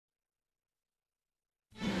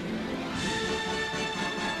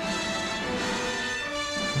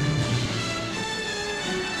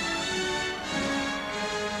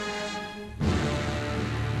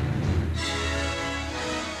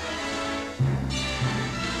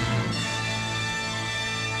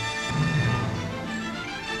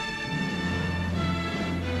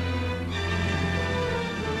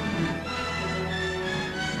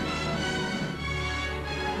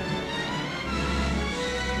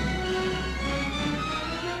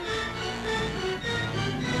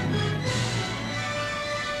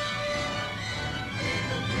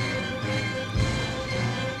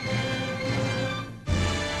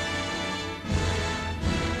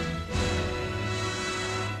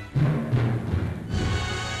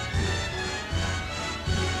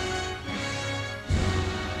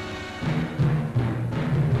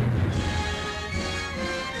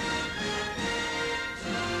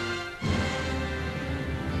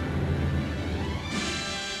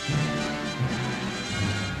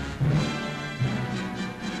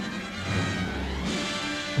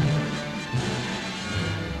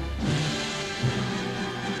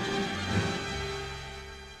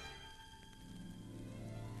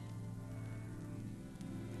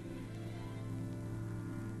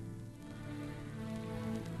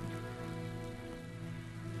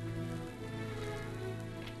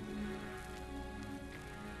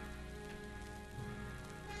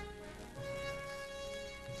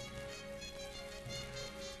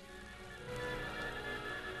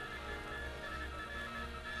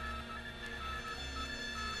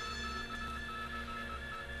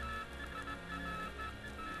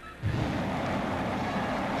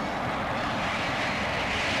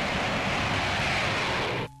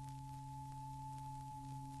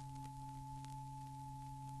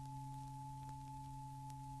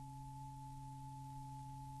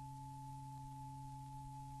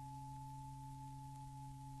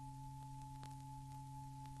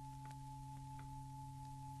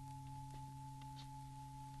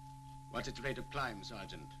What's its rate of climb,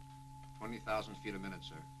 Sergeant? 20,000 feet a minute,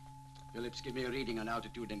 sir. Phillips, give me a reading on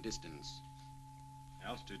altitude and distance.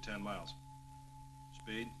 Altitude, 10 miles.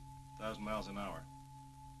 Speed, 1,000 miles an hour.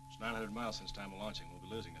 It's 900 miles since time of launching. We'll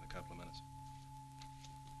be losing in a couple of minutes.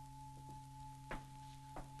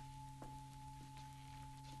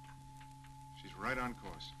 She's right on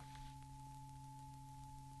course.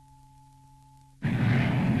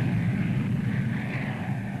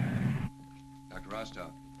 Dr.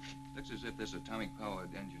 Rostov, looks as if this atomic-powered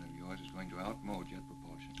engine of yours is going to outmode jet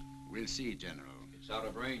propulsion. We'll see, General. It's out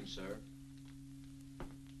of range, sir.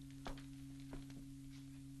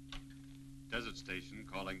 Desert station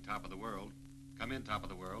calling top of the world. Come in, top of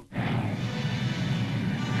the world.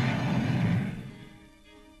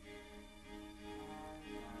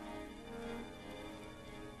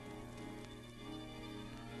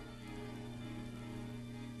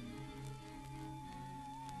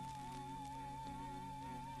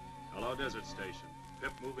 Hello, Desert Station.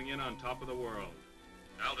 Pip moving in on top of the world.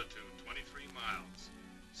 Altitude, 23 miles.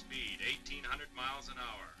 Speed, 1,800 miles an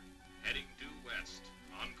hour. Heading due west.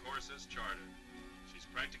 On course as chartered. She's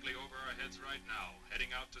practically over our heads right now, heading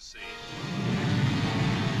out to sea.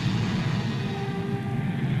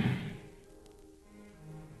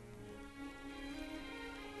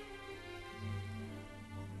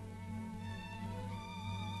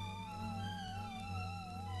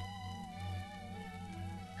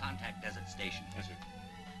 Contact Desert Station. Yes, sir.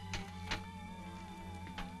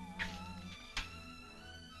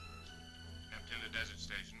 Neptune to Desert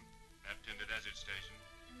Station. Neptune to Desert Station.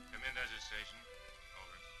 Come in, Desert Station.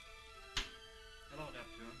 Over. Hello,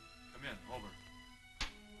 Neptune. Come in. Over.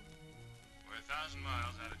 We're 1,000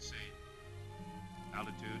 miles out at sea.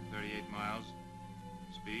 Altitude, 38 miles.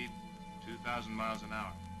 Speed, 2,000 miles an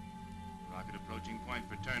hour. Rocket approaching point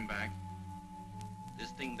for turnback.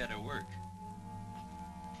 This thing better work.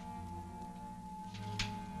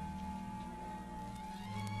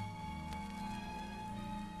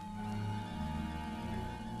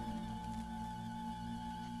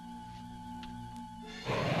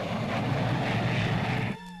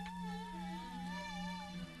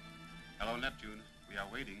 Hello, Neptune. We are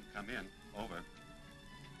waiting. Come in. Over.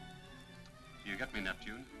 Do you get me,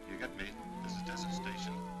 Neptune? Do you get me? This is Desert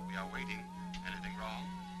Station. We are waiting. Anything wrong?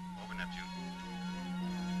 Over, Neptune.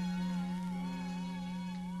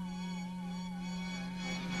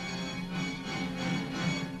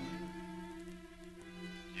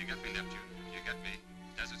 Do you get me, Neptune? Do you get me?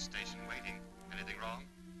 Desert Station waiting. Anything wrong?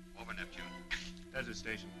 Over, Neptune. Desert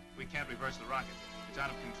Station, we can't reverse the rocket. It's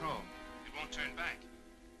out of control. It won't turn back.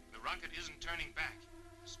 The rocket isn't turning back.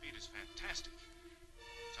 The speed is fantastic.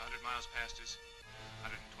 It's 100 miles past us.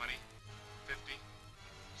 120, 50,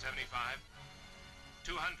 75,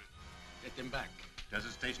 200. Get them back.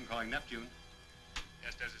 Desert Station calling Neptune.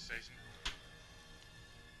 Yes, Desert Station.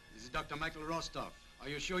 This is Dr. Michael Rostov. Are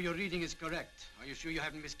you sure your reading is correct? Are you sure you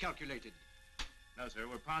haven't miscalculated? No, sir,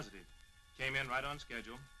 we're positive. Came in right on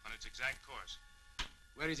schedule, on its exact course.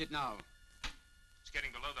 Where is it now? It's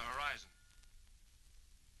getting below the horizon.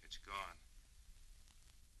 It's gone.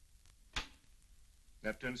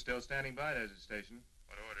 Neptune's still standing by, Desert Station.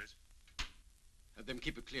 What orders? Have them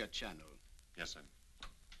keep a clear channel. Yes, sir.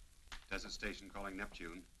 Desert Station calling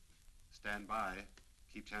Neptune. Stand by.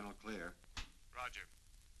 Keep channel clear. Roger.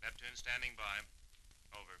 Neptune standing by.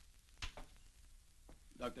 Over.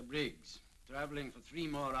 Dr. Briggs, traveling for 3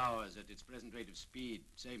 more hours at its present rate of speed,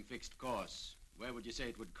 same fixed course, where would you say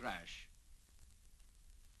it would crash?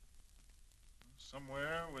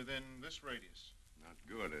 Somewhere within this radius. Not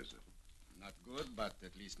good, is it? Not good, but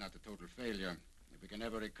at least not a total failure. If we can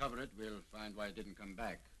ever recover it, we'll find why it didn't come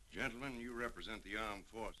back. Gentlemen, you represent the armed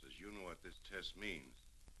forces. You know what this test means.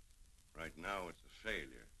 Right now, it's a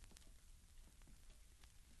failure.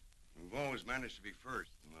 We've always managed to be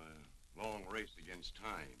first in a long race against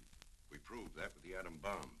time. We proved that with the atom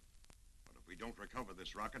bomb. But if we don't recover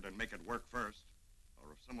this rocket and make it work first,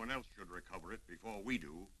 or if someone else should recover it before we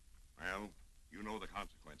do, well, you know the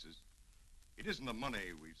consequences. It isn't the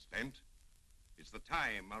money we've spent. It's the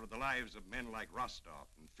time out of the lives of men like Rostov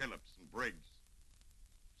and Phillips and Briggs.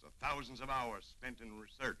 It's the thousands of hours spent in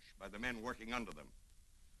research by the men working under them.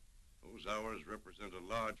 Those hours represent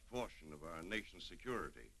a large portion of our nation's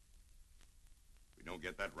security. If we don't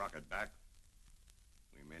get that rocket back,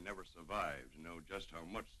 we may never survive to know just how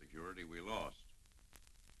much security we lost.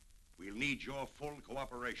 We'll need your full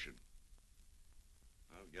cooperation.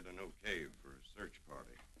 I'll get an okay for a search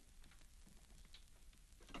party.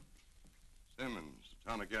 Simmons,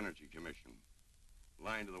 Atomic Energy Commission.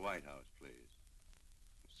 Line to the White House, please.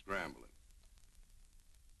 Scramble it.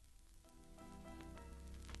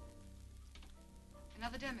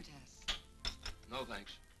 Another demo test. No,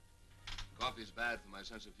 thanks. Coffee's bad for my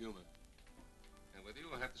sense of humor. And with you,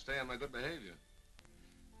 I have to stay on my good behavior.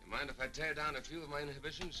 You mind if I tear down a few of my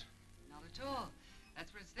inhibitions? Not at all.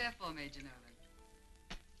 That's what it's there for, Major Nolan.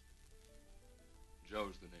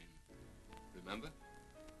 Joe's the name. Remember?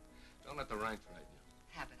 Don't let the rank frighten you.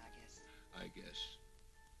 Habit, I guess. I guess.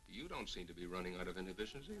 You don't seem to be running out of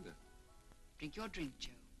inhibitions either. Drink your drink,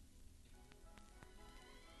 Joe.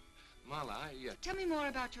 Marla, Tell me more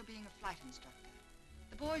about your being a flight instructor.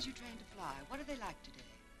 The boys you train to fly, what are they like today?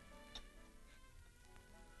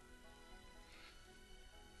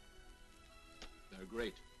 They're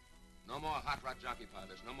great. No more hot rod jockey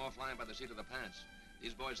pilots. No more flying by the seat of the pants.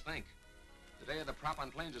 These boys think. The day of the prop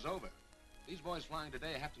on planes is over. These boys flying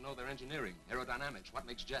today have to know their engineering, aerodynamics, what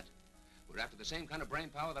makes jet. We're after the same kind of brain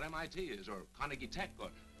power that MIT is, or Carnegie Tech, or...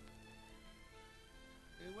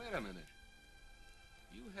 Hey, wait a minute.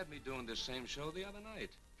 You had me doing this same show the other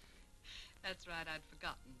night. That's right, I'd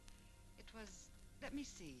forgotten. It was, let me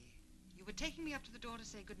see. You were taking me up to the door to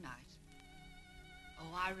say goodnight.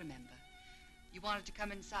 Oh, I remember. You wanted to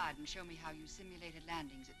come inside and show me how you simulated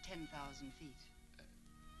landings at 10,000 feet.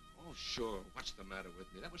 Oh, sure. What's the matter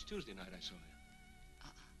with me? That was Tuesday night I saw you.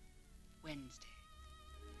 Wednesday.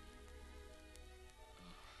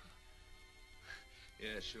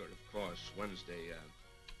 Yeah, sure, of course. Wednesday,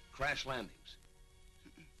 crash landings.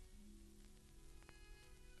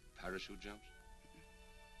 Parachute jumps?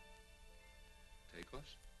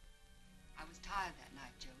 Takeoffs? I was tired that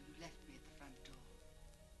night, Joe. You left me at the front door.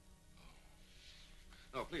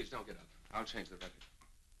 Oh. No, please, don't get up. I'll change the record.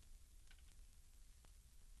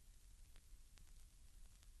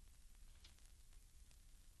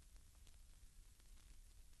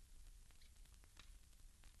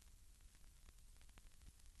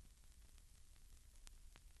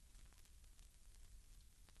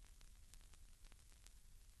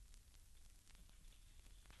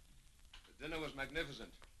 The dinner was magnificent.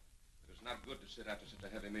 It was not good to sit after such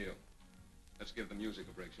a heavy meal. Let's give the music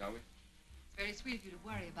a break, shall we? It's very sweet of you to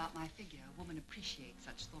worry about my figure. A woman appreciates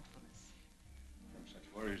such thoughtfulness. From such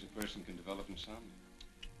worries, a person can develop insomnia.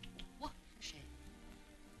 What a shame.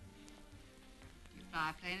 You fly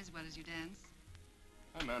a plane as well as you dance?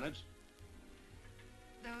 I manage.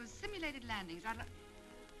 Those simulated landings, I'd like...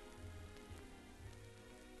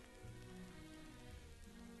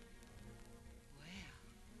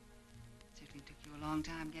 Certainly took you a long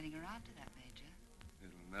time getting around to that, Major.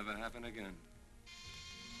 It'll never happen again.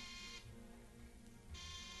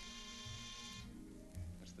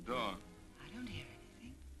 That's the door. I don't hear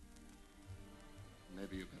anything.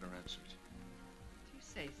 Maybe you better answer it. Do you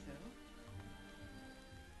say so?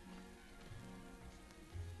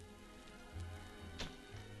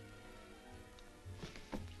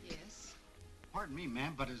 Yes. Pardon me,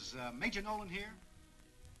 ma'am, but is Major Nolan here?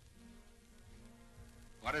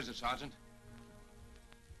 What is it, Sergeant?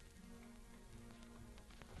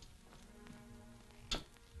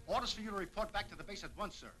 Orders for you to report back to the base at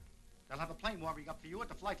once, sir. They'll have a plane warming up for you at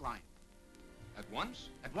the flight line. At once?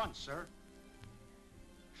 At once, sir.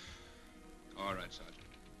 All right, Sergeant.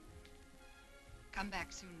 Come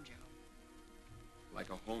back soon, Joe. Like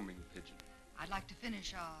a homing pigeon. I'd like to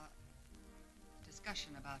finish our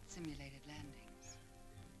discussion about simulated landings.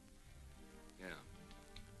 Yeah.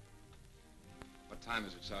 What time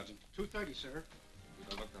is it, Sergeant? 2:30, sir. You'd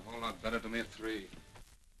have looked a whole lot better to me at 3.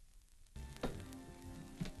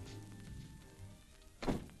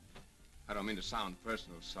 I don't mean to sound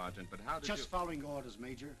personal, Sergeant, but how did Just you... following orders,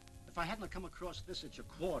 Major. If I hadn't come across this at your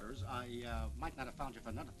quarters, I might not have found you for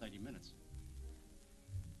another 30 minutes.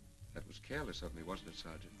 That was careless of me, wasn't it,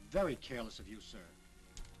 Sergeant? Very careless of you, sir.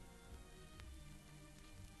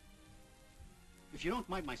 If you don't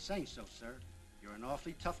mind my saying so, sir, you're an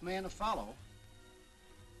awfully tough man to follow.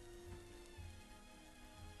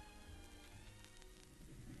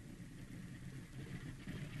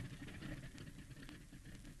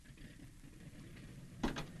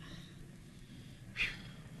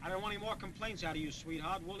 I don't want any more complaints out of you,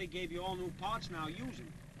 sweetheart. Wooly gave you all new parts, now use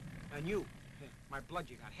them. And you, my blood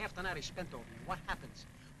you got. Half the night I spent over you. What happens?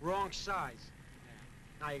 Wrong size.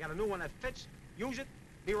 Yeah. Now you got a new one that fits. Use it,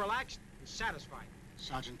 be relaxed, and satisfied.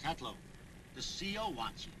 Sergeant Tatlow, the CO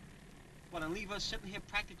wants you. What, and leave us sitting here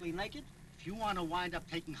practically naked? If you want to wind up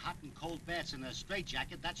taking hot and cold baths in a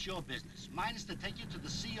straitjacket, that's your business. Mine is to take you to the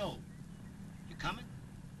CO. You coming?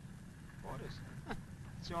 Orders.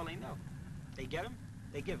 That's all they know. They get him,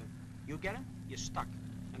 they give him. You get him, you're stuck.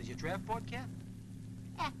 And is your draft board, cat?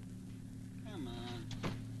 Ah. Come on.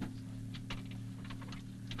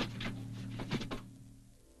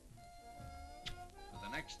 For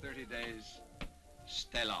the next 30 days,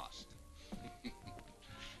 stay lost.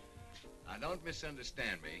 Now, don't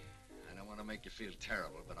misunderstand me. I don't want to make you feel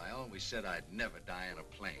terrible, but I always said I'd never die in a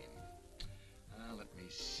plane. Let me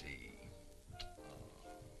see. Oh,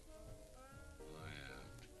 yeah.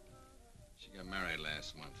 She got married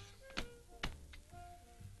last month.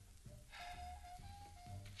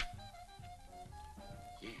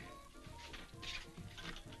 Yeah.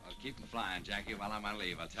 Well, keep them flying, Jackie, while I'm on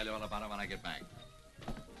leave. I'll tell you all about it when I get back.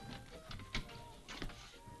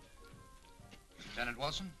 Lieutenant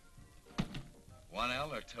Wilson?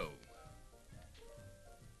 1L or 2?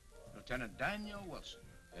 Lieutenant Daniel Wilson.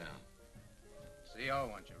 Yeah. CO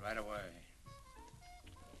wants you right away.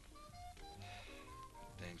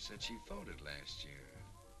 Dame said she voted last year.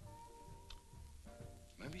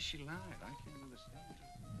 Maybe she lied. I can't understand.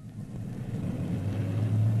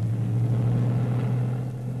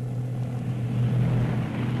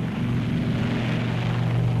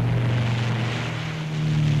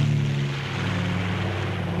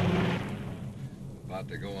 About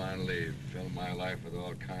to go on leave, fill my life with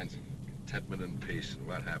all kinds of contentment and peace. And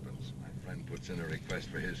what happens? My friend puts in a request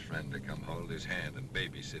for his friend to come hold his hand and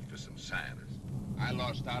babysit for some scientists. I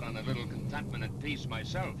lost out on a little contentment and peace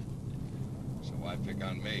myself. So why pick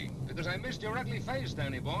on me? Because I missed your ugly face,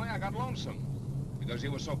 Danny boy. I got lonesome. Because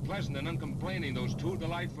you were so pleasant and uncomplaining those 2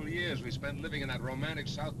 delightful years we spent living in that romantic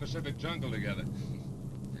South Pacific jungle together.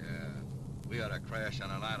 Yeah, we ought to crash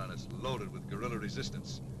on an island that's loaded with guerrilla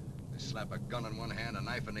resistance. They slap a gun in one hand, a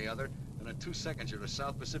knife in the other, and in 2 seconds you're a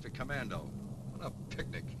South Pacific commando. What a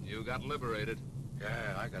picnic. You got liberated.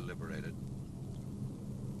 Yeah, I got liberated.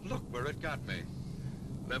 Look where it got me.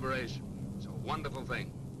 Liberation. It's a wonderful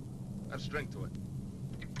thing. Let's drink to it.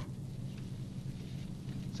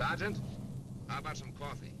 Sergeant, how about some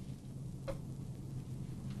coffee?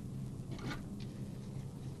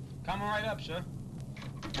 Coming right up, sir.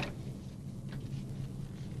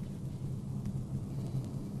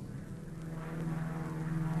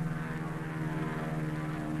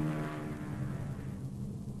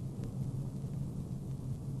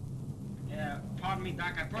 Yeah, pardon me,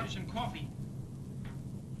 Doc. I brought you some coffee.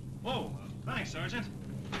 Oh, thanks, Sergeant.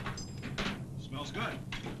 Smells good.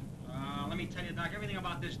 Let me tell you, Doc, everything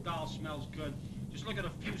about this doll smells good. Just look at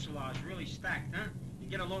the fuselage, really stacked, huh? You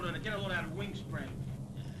get a load of that wing spread.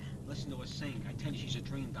 Listen to her sing. I tell you, she's a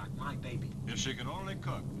dream, Doc. My baby. If she could only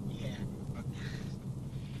cook. Yeah.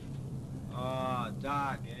 Oh,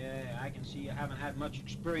 Doc, yeah, I can see you haven't had much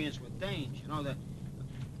experience with dames. You know, the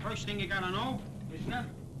first thing you gotta know is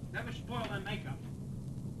never spoil that makeup.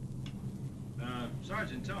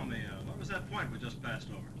 Sergeant, tell me, what was that point we just passed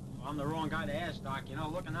over? Well, I'm the wrong guy to ask, Doc. You know,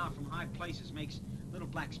 looking out from high places makes little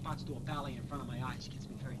black spots do a ballet in front of my eyes. Gets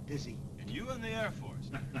me very dizzy. And you in the Air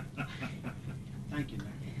Force. Thank you, Doc.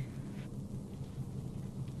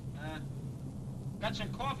 Got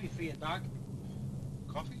some coffee for you, Doc.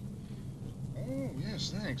 Coffee? Oh,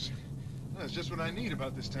 yes, thanks. That's just what I need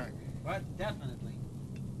about this time. But definitely.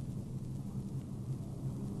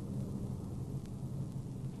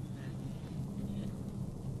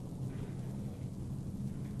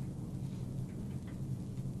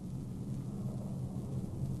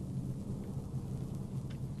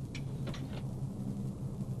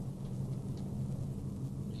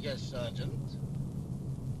 Yes, Sergeant.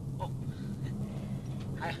 Oh.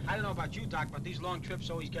 I don't know about you, Doc, but these long trips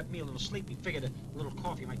always get me a little sleepy. Figured a little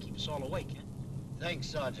coffee might keep us all awake, huh? Thanks,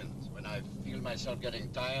 Sergeant. When I feel myself getting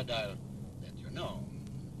tired, I'll let you know.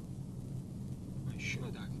 Sure,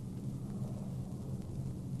 Doc.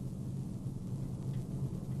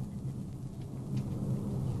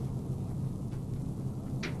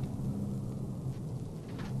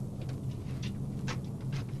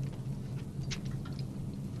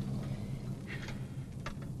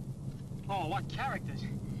 Oh, what characters.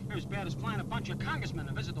 They're as bad as flying a bunch of congressmen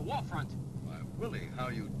to visit the war front. Why, Willie, how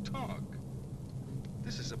you talk.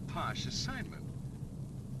 This is a posh assignment.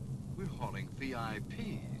 We're hauling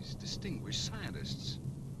VIPs, distinguished scientists.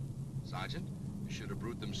 Sergeant, you should have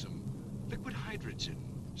brewed them some liquid hydrogen,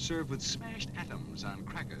 served with smashed atoms on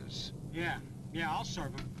crackers. Yeah, I'll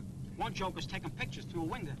serve them. One joker's taking pictures through a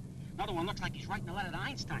window. Another one looks like he's writing a letter to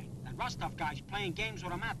Einstein. That Rostov guy's playing games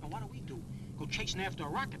with a map, and what do? Go chasing after a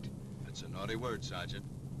rocket. That's a naughty word, Sergeant.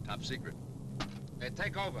 Top secret. Hey,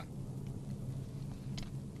 take over.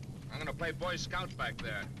 I'm gonna play Boy Scout back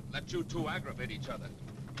there. Let you two aggravate each other.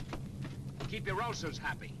 Keep your ulcers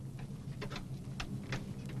happy.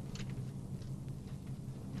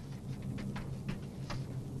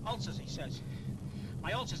 Ulcers, he says.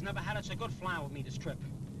 My ulcers never had it so good flying with me this trip.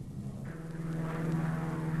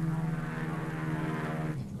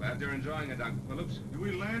 Glad you're enjoying it, Dr. Phillips. Do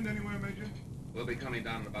we land anywhere, Major? We'll be coming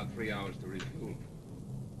down in about 3 hours to refuel.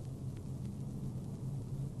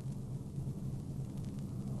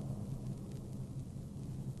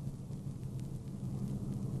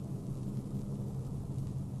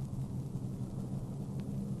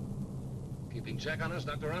 Keeping check on us,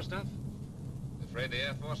 Dr. Rostov? Afraid the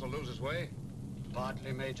Air Force will lose its way?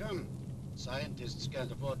 Partly, Major. Scientists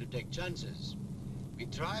can't afford to take chances. We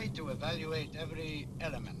try to evaluate every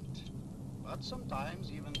element. But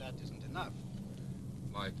sometimes even that isn't enough.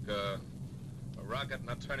 Like, a rocket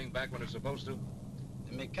not turning back when it's supposed to?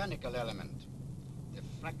 The mechanical element. The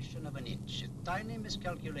fraction of an inch. A tiny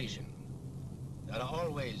miscalculation. There are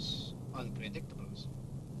always unpredictables.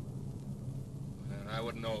 And I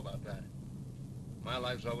wouldn't know about that. My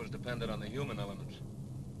life's always depended on the human element.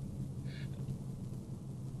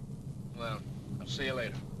 Well, I'll see you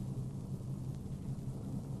later.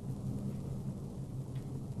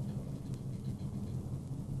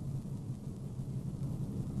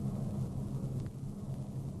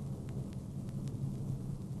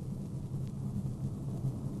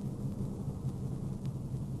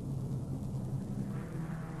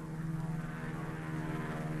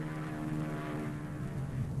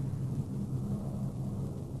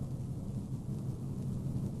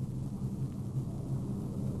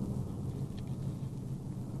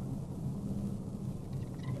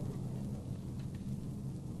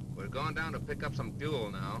 Going down to pick up some fuel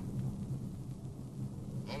now.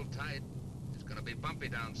 Hold tight. It's gonna be bumpy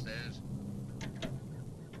downstairs.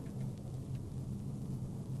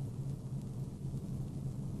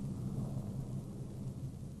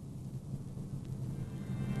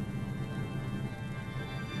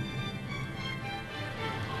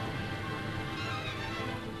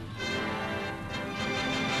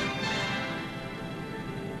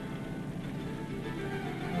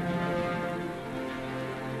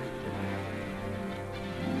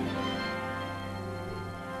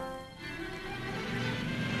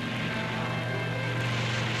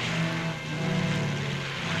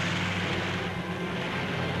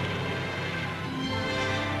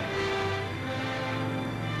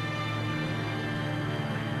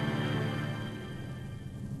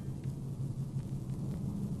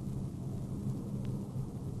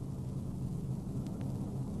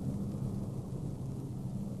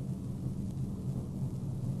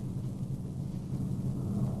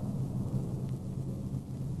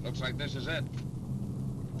 Looks like this is it.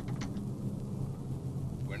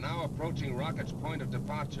 We're now approaching rocket's point of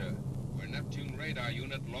departure, where Neptune radar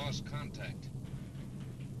unit lost contact.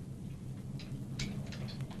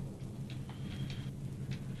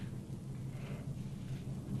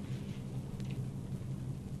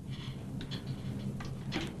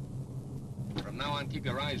 From now on, keep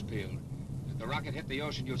your eyes peeled. If the rocket hit the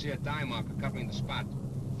ocean, you'll see a dye marker covering the spot.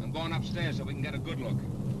 I'm going upstairs so we can get a good look.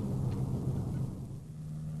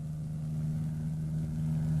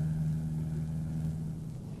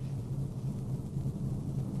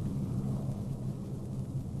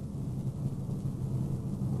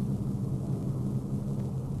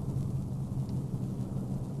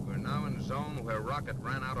 Zone where rocket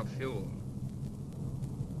ran out of fuel.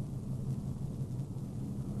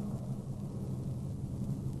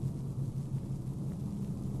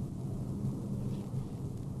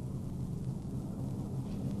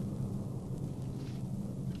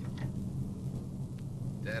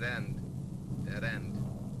 Dead end. Dead end.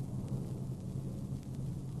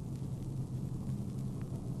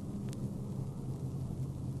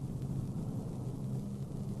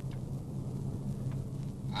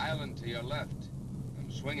 Island to your left.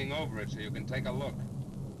 I'm swinging over it so you can take a look.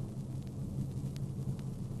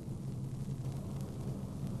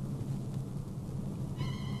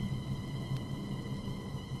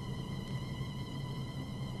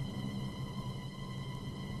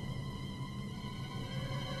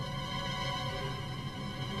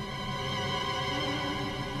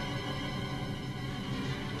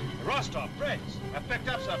 Rostov, Briggs, I picked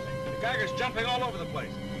up something. The Geiger's jumping all over the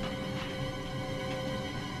place.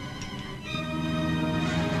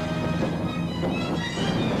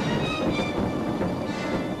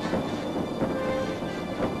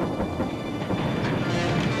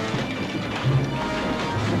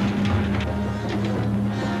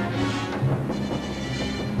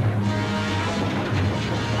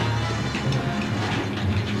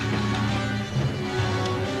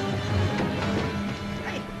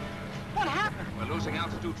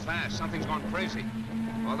 Fast. Something's gone crazy.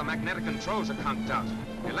 All the magnetic controls are conked out.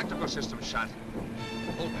 The electrical system's shot.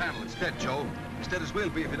 The whole panel, it's dead, Joe. As dead as we'll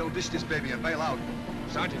be if you don't dish this baby and bail out.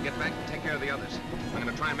 Sergeant, get back and take care of the others. I'm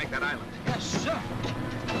gonna try and make that island. Yes, sir.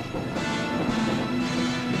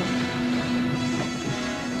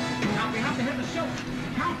 Now we have to hit the silver.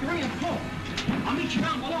 Count 3 and pull. I'll meet you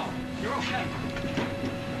down below. You're okay.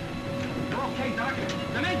 You're okay, Doc.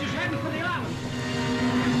 The Major's heading for the island.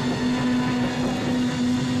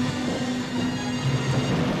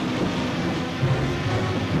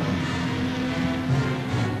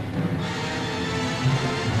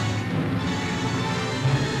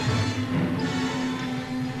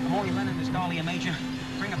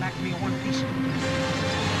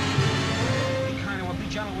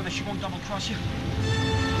 she won't double-cross you.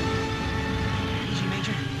 Easy,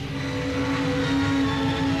 Major.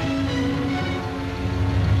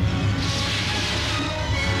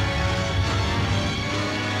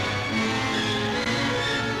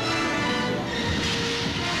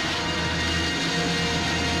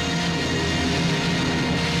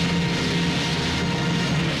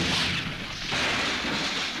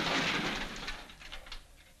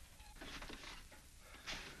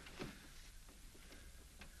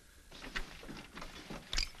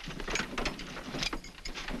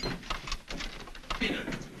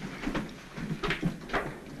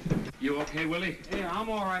 You okay, Willie? Yeah, I'm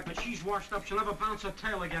all right, but she's washed up. She'll never bounce her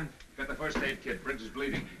tail again. Got the first aid kit. Briggs is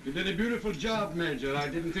bleeding. You did a beautiful job, Major. I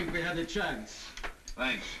didn't think we had a chance.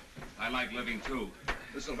 Thanks. I like living, too.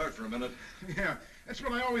 This'll hurt for a minute. Yeah, that's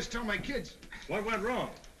what I always tell my kids. What went wrong?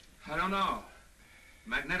 I don't know.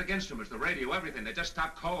 Magnetic instruments, the radio, everything. They just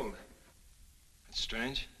stopped cold. That's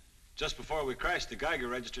strange. Just before we crashed, the Geiger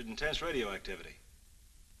registered intense radioactivity.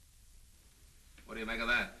 What do you make of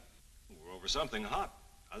that? We're over something hot.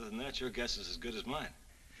 Other than that, your guess is as good as mine.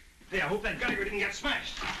 Hey, I hope that Geiger didn't get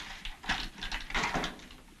smashed.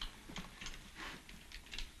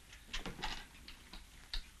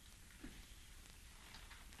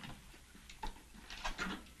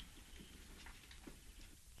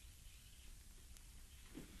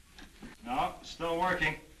 No, still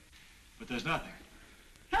working. But there's nothing.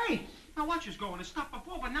 Hey, now watch us going. It stopped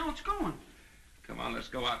before, but now it's going. Come on, let's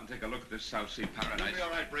go out and take a look at this South Sea paradise. You'll be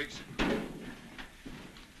all right, Briggs.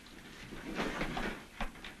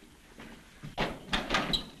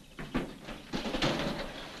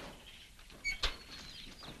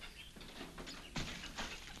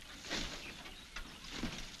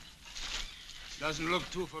 Doesn't look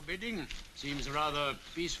too forbidding. Seems rather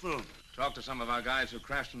peaceful. Talk to some of our guys who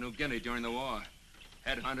crashed in New Guinea during the war.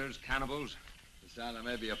 Headhunters, cannibals. This island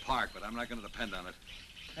may be a park, but I'm not going to depend on it.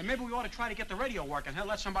 And maybe we ought to try to get the radio working.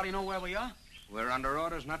 Let somebody know where we are. We're under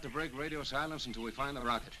orders not to break radio silence until we find the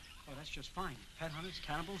rocket. Oh, that's just fine. Headhunters,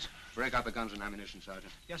 cannibals. Break out the guns and ammunition,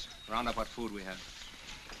 Sergeant. Yes, sir. Round up what food we have.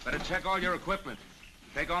 Better check all your equipment.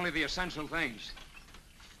 Take only the essential things.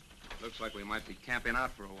 Looks like we might be camping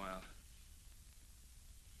out for a while.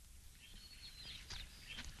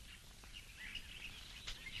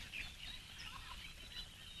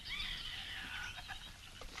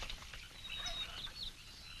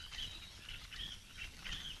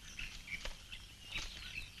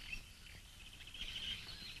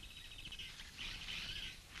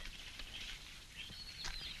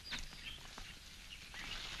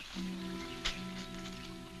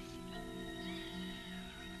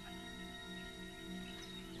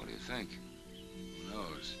 What do you think? Who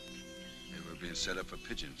knows? Maybe we're being set up for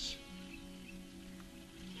pigeons.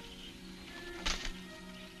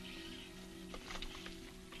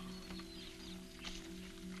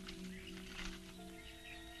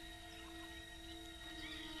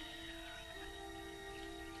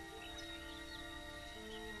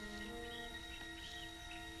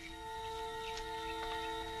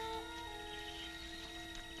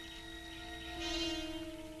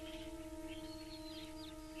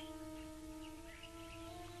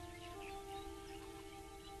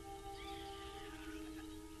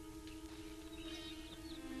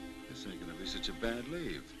 This ain't gonna be such a bad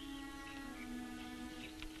leave.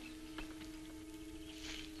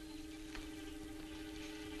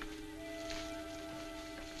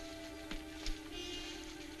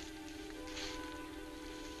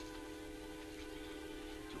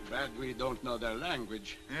 Too bad we don't know their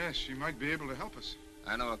language. Yes, she might be able to help us.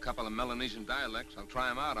 I know a couple of Melanesian dialects. I'll try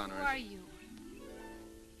them out on her. Who are you?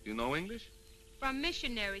 You know English? From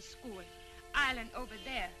missionary school. Island over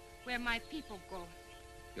there, where my people go.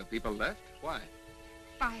 Your people left? Why?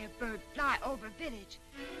 Firebird fly over village.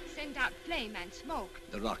 Send out flame and smoke.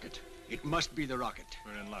 The rocket. It must be the rocket.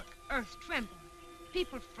 We're in luck. Earth tremble.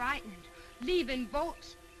 People frightened. Leaving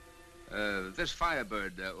boats. This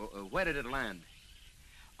Firebird, where did it land?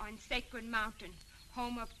 On Sacred Mountain,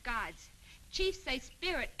 home of gods. Chiefs say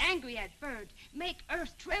spirit angry at bird. Make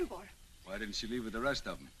earth tremble. Why didn't she leave with the rest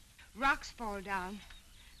of them? Rocks fall down.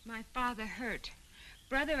 My father hurt.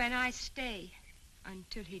 Brother and I stay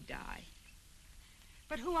until he die.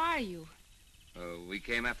 But who are you? We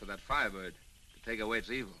came after that Firebird to take away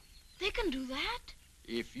its evil. They can do that?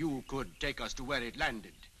 If you could take us to where it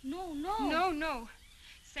landed. No, no. No.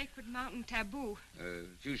 Sacred Mountain taboo.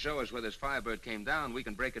 If you show us where this Firebird came down, we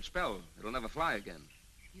can break its spell. It'll never fly again.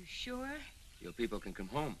 You sure? Your people can come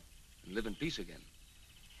home and live in peace again.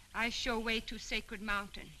 I show way to Sacred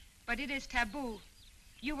Mountain, but it is taboo.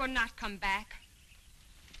 You will not come back.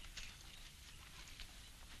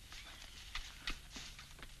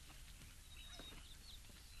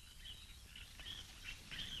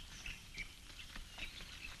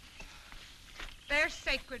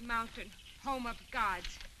 sacred mountain, home of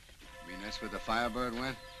gods. You mean that's where the Firebird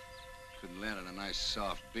went? Couldn't land on a nice,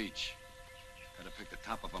 soft beach. Had to pick the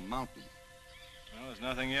top of a mountain. Well, there's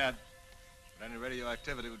nothing yet. But any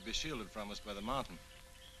radioactivity would be shielded from us by the mountain.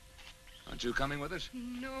 Aren't you coming with us?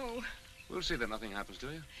 No. We'll see that nothing happens to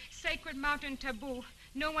you. Sacred mountain taboo.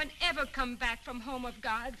 No one ever come back from home of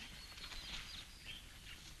gods.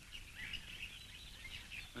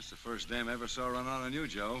 That's the first dame I ever saw run out on you,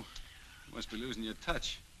 Joe. You must be losing your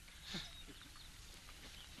touch.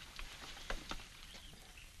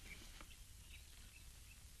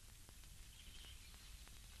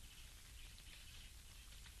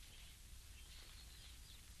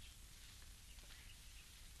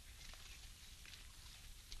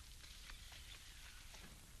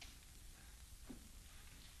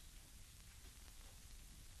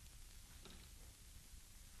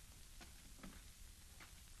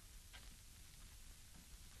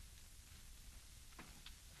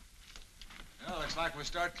 Well, looks like we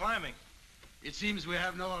start climbing. It seems we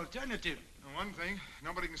have no alternative. One thing,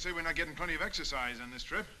 nobody can say we're not getting plenty of exercise on this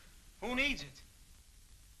trip. Who needs it?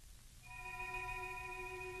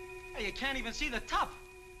 Hey, you can't even see the top.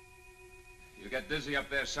 You get dizzy up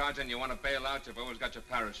there, Sergeant, you want to bail out, you've always got your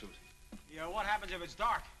parachute. Yeah, what happens if it's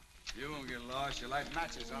dark? You won't get lost. You light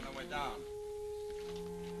matches on the way down.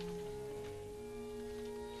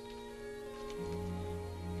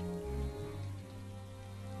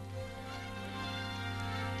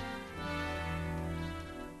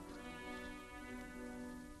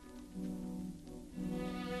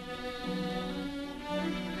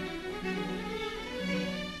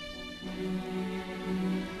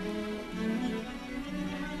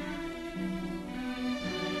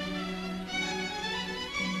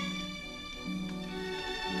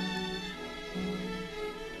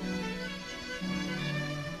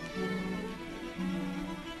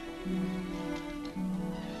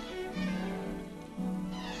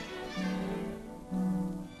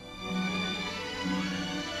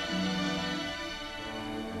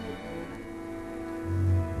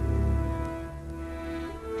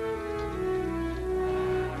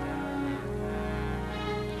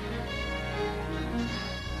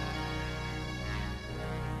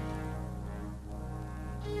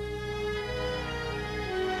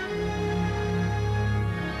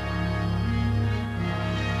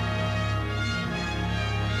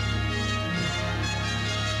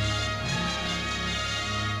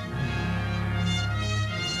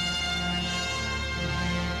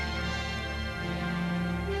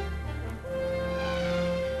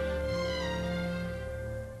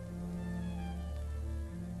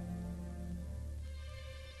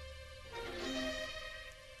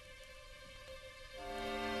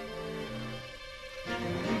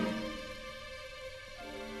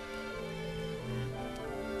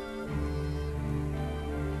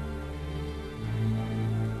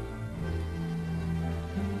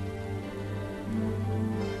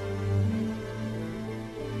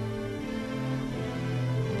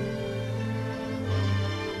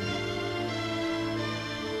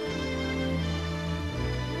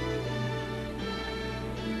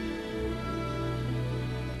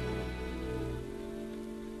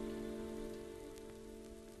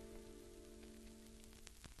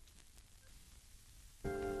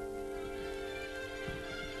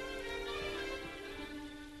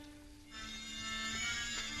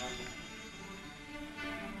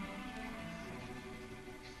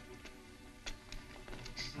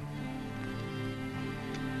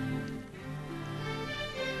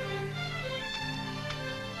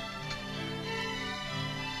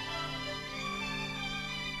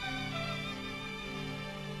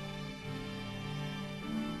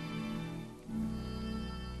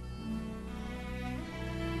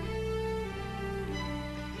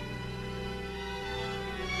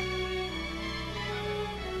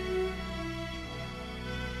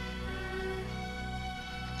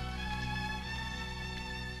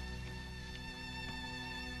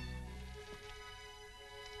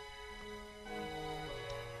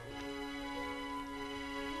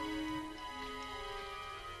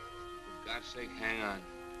 For God's sake, hang on.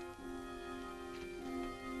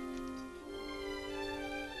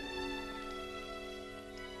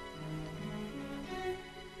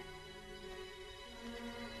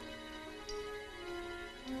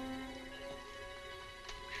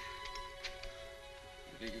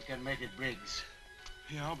 You think you can make it, Briggs?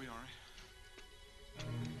 Yeah, I'll be all right.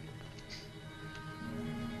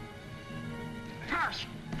 Gosh!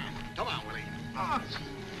 Come on, Willie. Oh.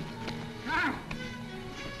 Ah.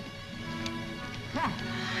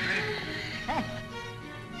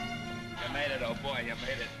 You made it, oh boy, you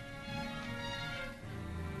made it.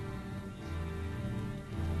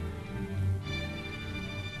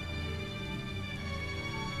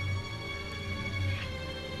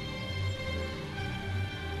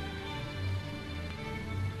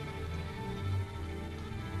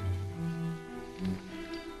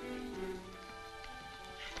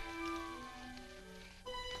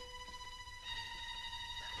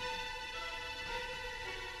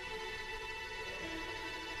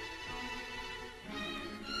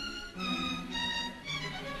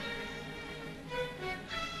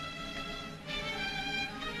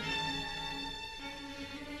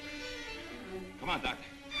 Come on, Doc.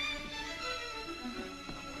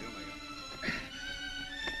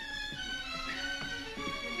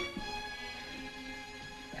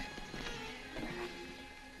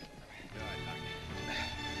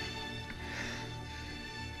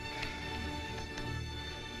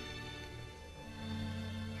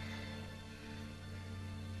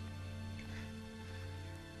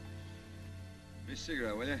 Give me a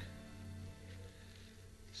cigarette, will you?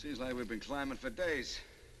 Seems like we've been climbing for days.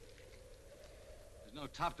 There's no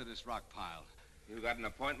top to this rock pile. You got an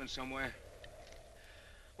appointment somewhere?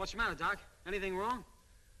 What's the matter, Doc? Anything wrong?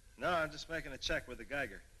 No, I'm just making a check with the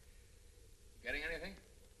Geiger. Getting anything?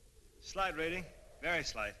 Slight reading. Very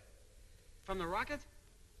slight. From the rocket?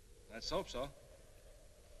 Let's hope so.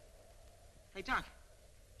 Hey, Doc,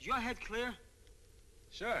 is your head clear?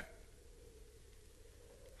 Sure.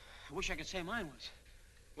 I wish I could say mine was.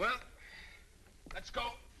 Well, let's go.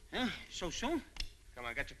 Huh? So soon? Come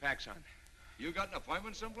on, get your packs on. You got an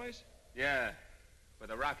appointment someplace? Yeah,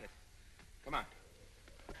 with a rocket. Come on.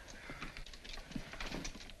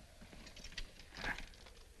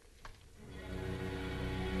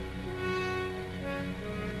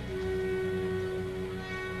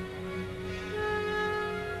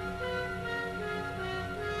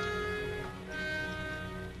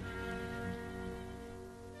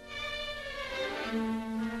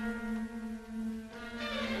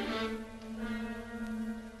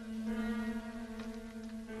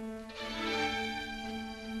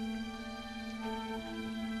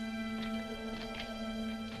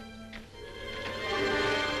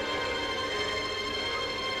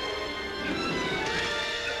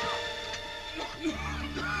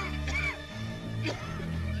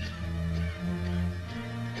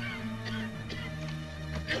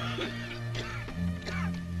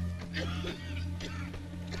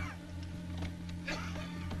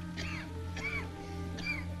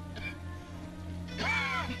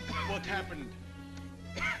 What happened?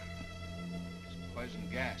 It's poison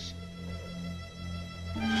gas.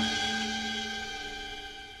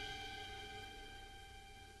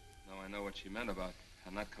 Now I know what she meant about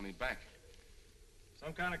her not coming back.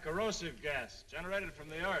 Some kind of corrosive gas generated from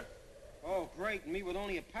the earth. Oh, great. And me with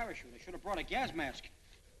only a parachute. I should have brought a gas mask.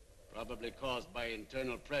 Probably caused by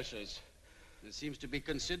internal pressures. There seems to be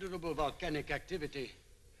considerable volcanic activity.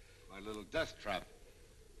 My little death trap.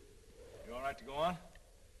 You all right to go on?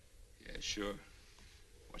 Yeah, sure.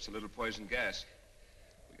 What's a little poison gas?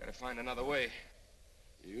 We gotta find another way.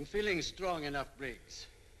 You feeling strong enough, Briggs?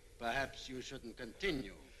 Perhaps you shouldn't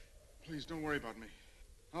continue. Please don't worry about me.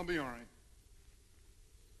 I'll be all right.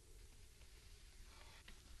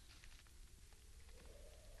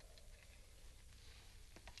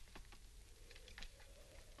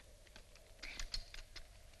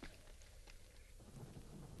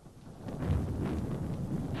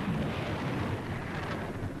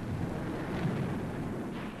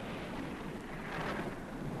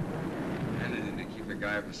 Anything to keep a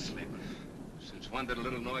guy from sleeping. Since when did a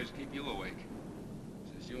little noise keep you awake?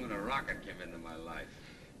 Since you and a rocket came into my life.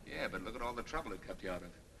 Yeah, but look at all the trouble it kept you out of.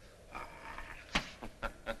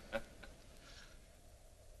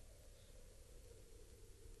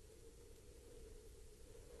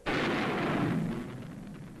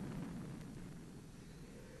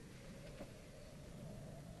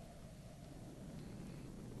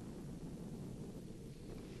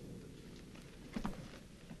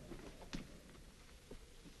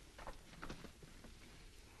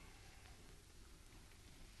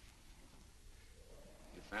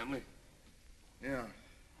 Your family? Yeah.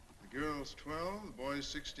 The girl's 12, the boy's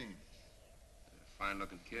 16.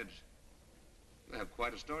 Fine-looking kids. We'll have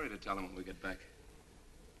quite a story to tell them when we get back.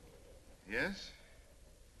 Yes?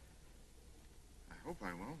 I hope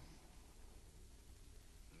I will.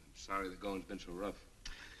 I'm sorry the going's been so rough.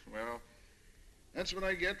 Well, that's what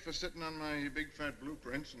I get for sitting on my big fat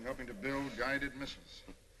blueprints and helping to build guided missiles.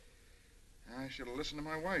 I should have listened to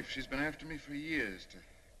my wife. She's been after me for years to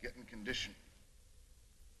get in condition.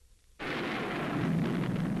 I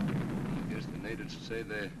guess the natives say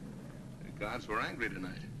the gods were angry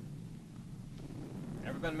tonight.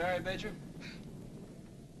 Ever been married, Major?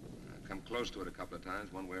 I've come close to it a couple of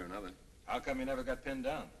times, one way or another. How come you never got pinned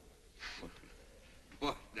down?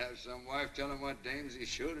 What, have some wife tell him what dames he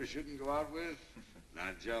should or shouldn't go out with?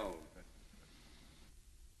 Not Joe.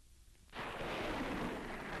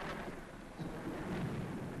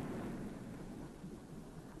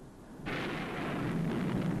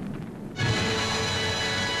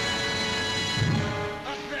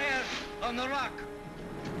 Up there, on the rock.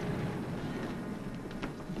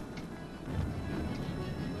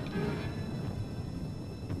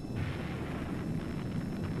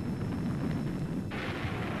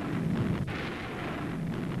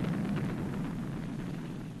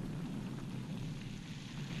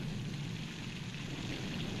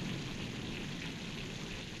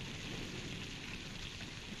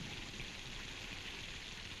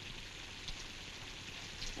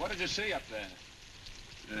 What did you see up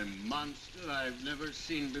there? A monster I've never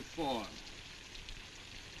seen before.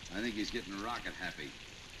 I think he's getting rocket happy.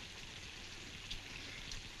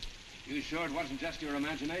 You sure it wasn't just your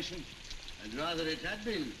imagination? I'd rather it had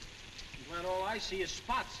been. But all I see is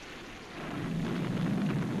spots.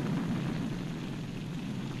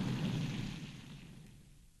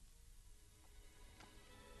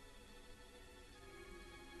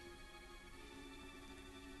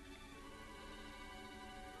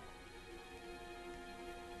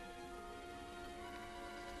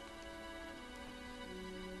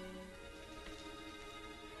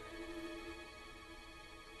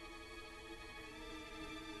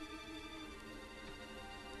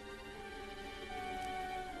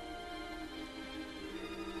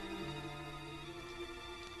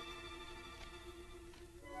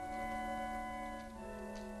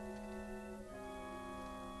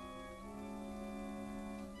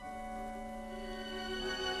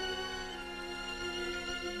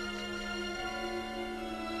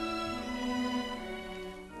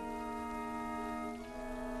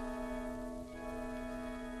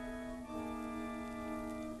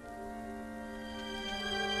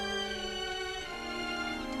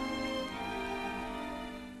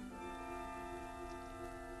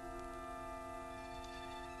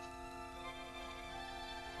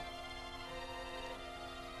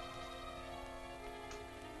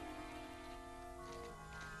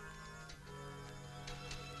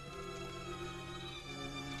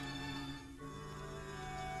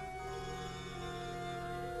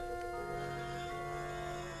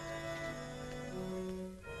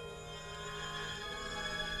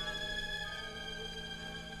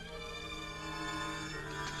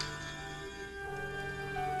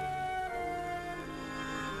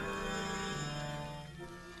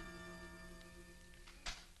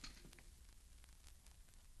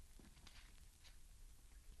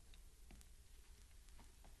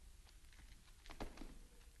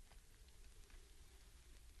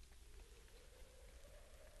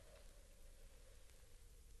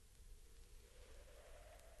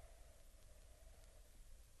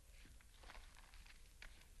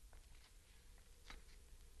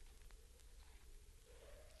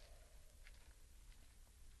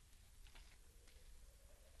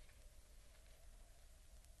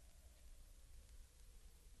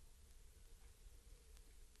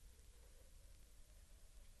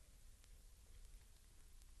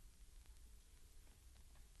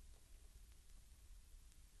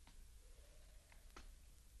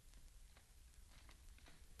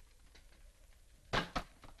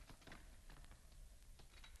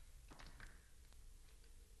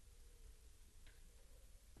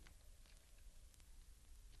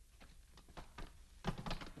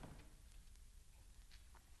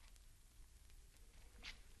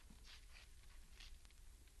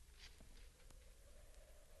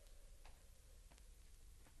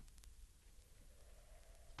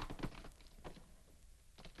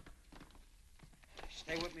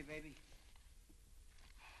 Stay with me, baby.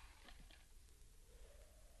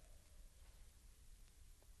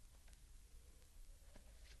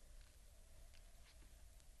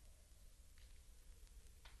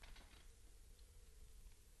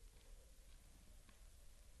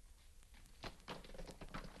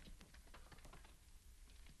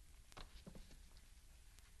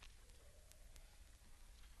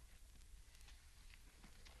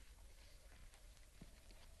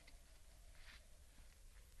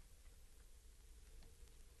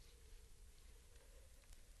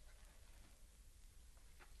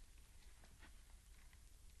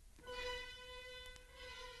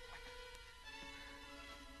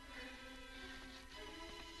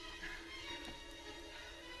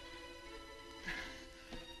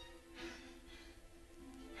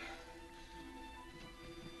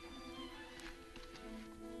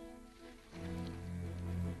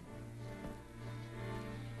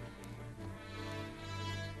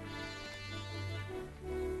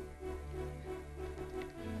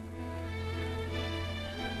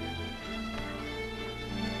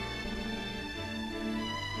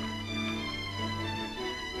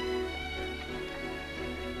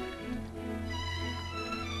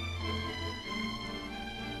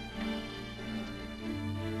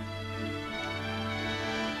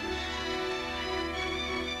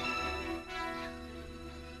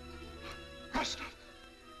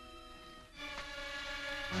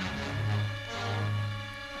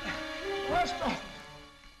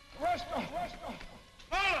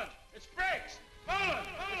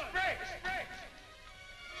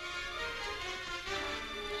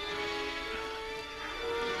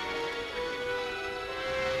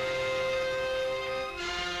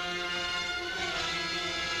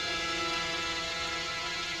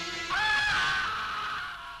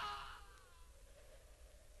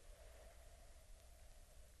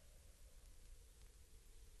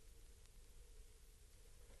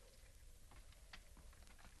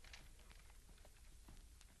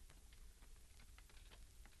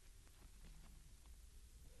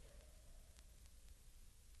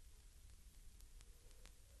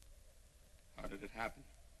 happened?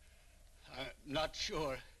 I'm not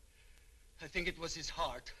sure. I think it was his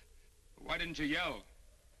heart. Why didn't you yell?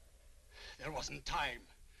 There wasn't time.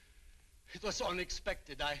 It was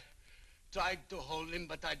unexpected. I tried to hold him,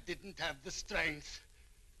 but I didn't have the strength.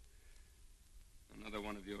 Another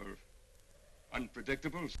one of your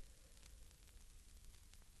unpredictables?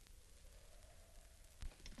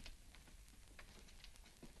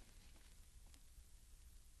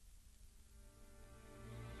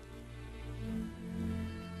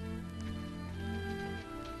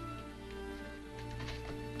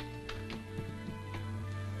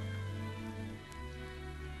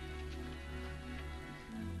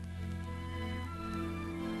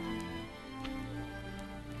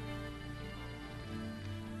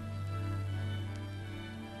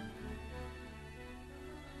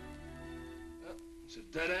 It's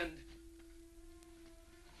a dead end.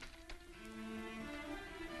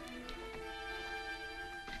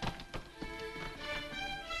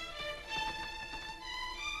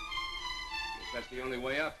 Guess that's the only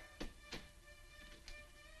way up.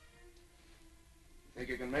 Think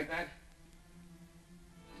you can make that?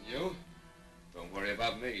 And you? Don't worry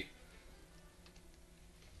about me.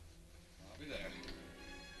 I'll be there.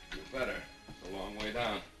 You better. It's a long way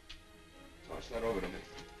down. Toss that over to me.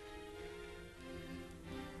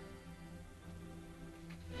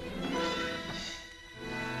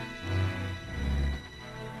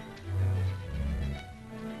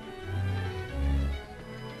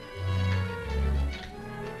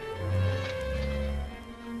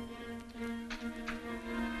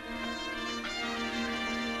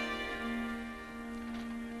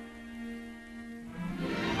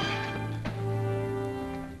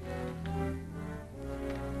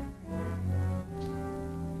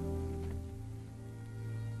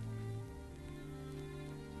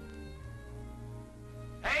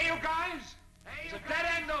 Hey, you guys! It's a dead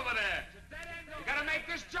end over there. You gotta make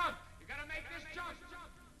this jump. You gotta make this jump.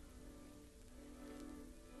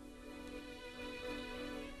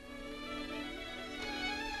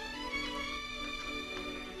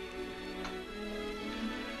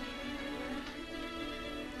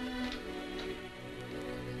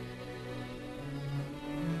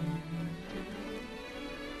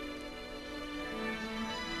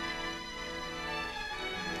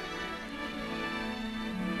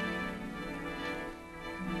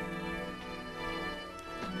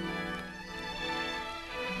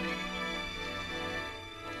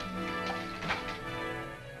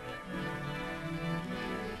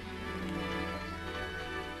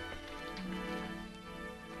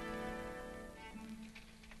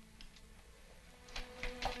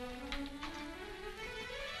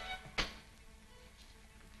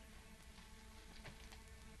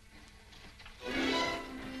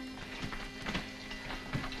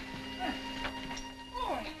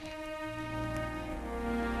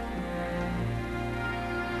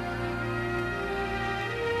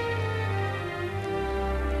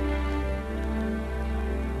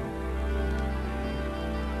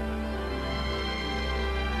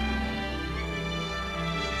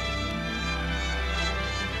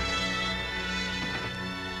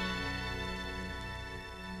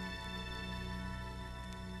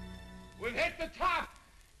 We've hit the top.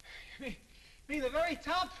 Be the very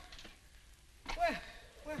top? Where?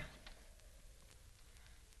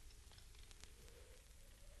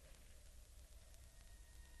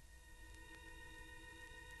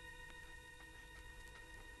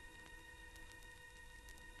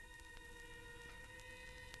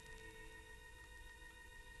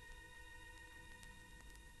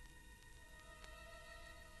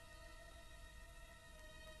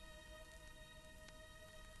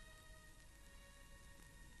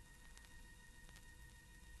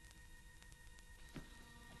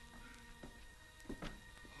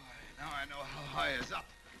 Now I know how high is up.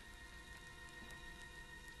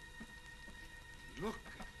 Look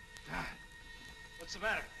at that. What's the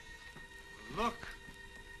matter? Look.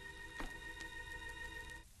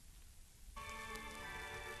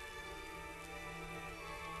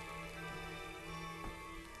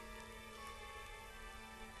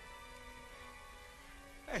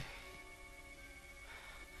 Hey.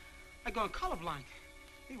 I gone colorblind.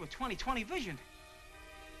 They were 20/20 vision.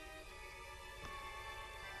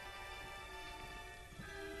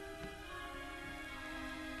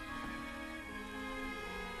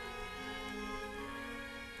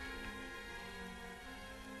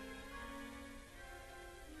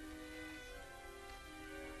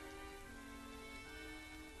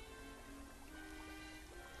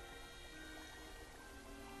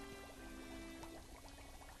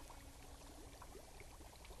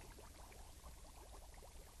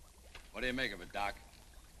 What do you make of it, Doc?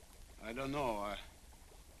 I don't know.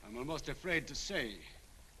 I'm almost afraid to say.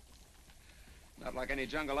 Not like any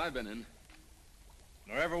jungle I've been in.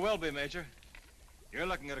 Nor ever will be, Major. You're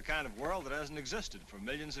looking at a kind of world that hasn't existed for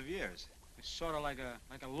millions of years. It's sort of like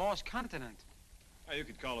a lost continent. Oh, you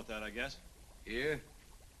could call it that, I guess. Here,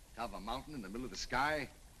 top of a mountain in the middle of the sky.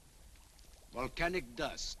 Volcanic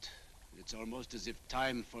dust. It's almost as if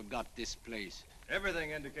time forgot this place.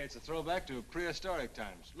 Everything indicates a throwback to prehistoric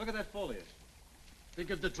times. Look at that foliage. Think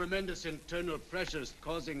of the tremendous internal pressures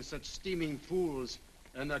causing such steaming pools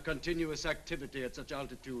and their continuous activity at such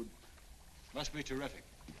altitude. Must be terrific.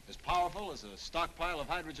 As powerful as a stockpile of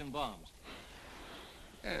hydrogen bombs.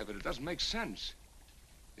 Yeah, but it doesn't make sense.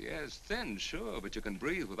 The air's thin, sure, but you can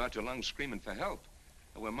breathe without your lungs screaming for help.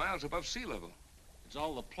 And we're miles above sea level. It's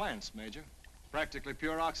all the plants, Major. Practically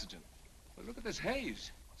pure oxygen. But look at this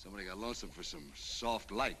haze. Somebody got lonesome for some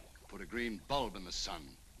soft light. Put a green bulb in the sun.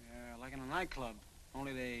 Yeah, like in a nightclub.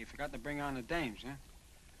 Only they forgot to bring on the dames, huh?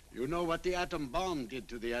 You know what the atom bomb did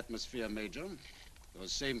to the atmosphere, Major?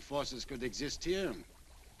 Those same forces could exist here.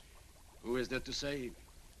 Who is there to say?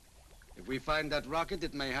 If we find that rocket,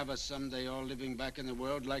 it may have us someday all living back in a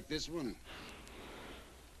world like this one.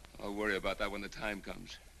 I'll worry about that when the time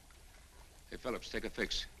comes. Hey, Phillips, take a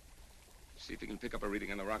fix. See if you can pick up a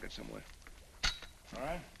reading on the rocket somewhere. All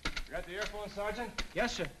right. You got the earphone, Sergeant?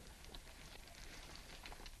 Yes, sir.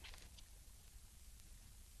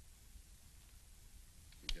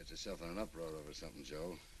 You got yourself on an uproar over something,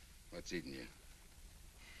 Joe. What's eating you?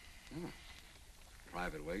 Oh.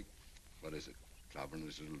 Private wake. What is it? Clobbering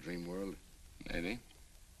this little dream world? Maybe.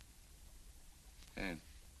 And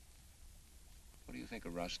what do you think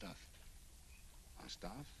of Rostov?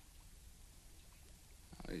 Rostov?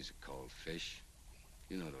 Oh, he's a cold fish.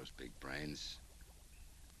 You know those big brains.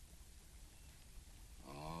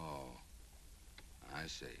 Oh, I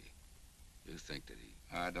see. You think that he...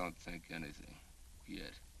 I don't think anything.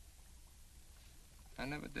 Yet. I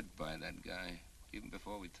never did buy that guy, even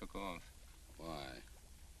before we took off. Why?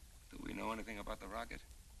 Do we know anything about the rocket?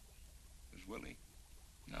 Does Willie?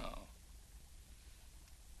 No.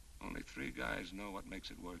 Only 3 guys know what makes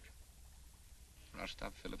it work.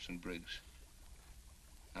 Rostov, Phillips, and Briggs.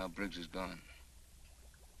 Now Briggs is gone.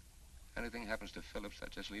 If anything happens to Phillips,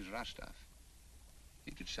 that just leaves Rostov.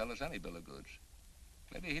 He could sell us any bill of goods.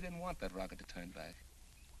 Maybe he didn't want that rocket to turn back.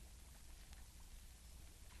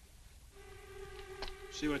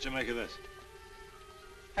 See what you make of this.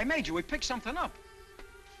 Hey, Major, we picked something up.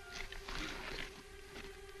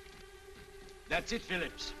 That's it,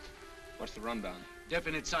 Phillips. What's the rundown?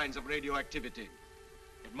 Definite signs of radioactivity.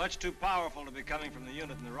 But much too powerful to be coming from the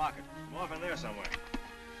unit in the rocket. I'm off in there somewhere.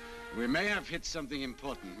 We may have hit something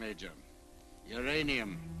important, Major.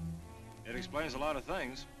 Uranium. It explains a lot of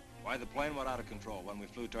things. Why the plane went out of control when we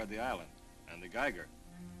flew toward the island. And the Geiger.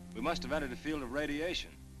 We must have entered a field of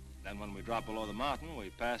radiation. Then when we dropped below the mountain, we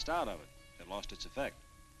passed out of it. It lost its effect.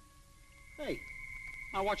 Hey,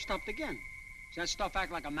 my watch stopped again. Does that stuff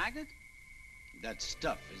act like a magnet? That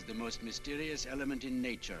stuff is the most mysterious element in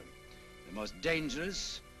nature. The most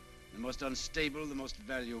dangerous, the most unstable, the most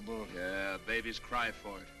valuable. Yeah, babies cry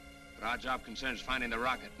for it. But our job concerns finding the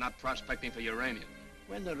rocket, not prospecting for uranium.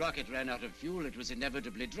 When the rocket ran out of fuel, it was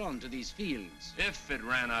inevitably drawn to these fields. If it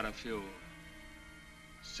ran out of fuel.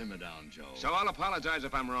 Simmer down, Joe. So I'll apologize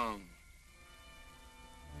if I'm wrong.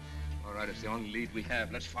 All right, it's the only lead we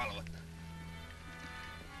have. Let's follow it.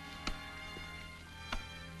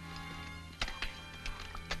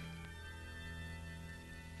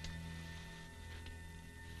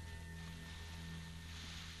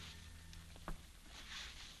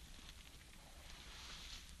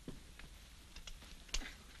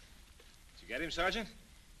 Did you get him, Sergeant?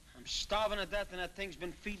 I'm starving to death, and that thing's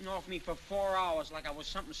been feeding off me for 4 hours like I was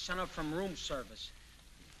something sent up from room service.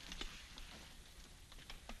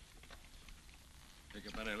 Pick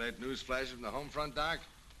up any late news flashes from the home front, Doc?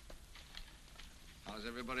 How's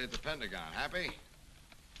everybody at the Pentagon? Happy?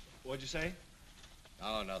 What'd you say?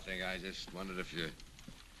 Oh, nothing. I just wondered if your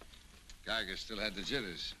Geiger still had the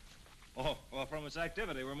jitters. Oh, well, from its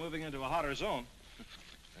activity, we're moving into a hotter zone.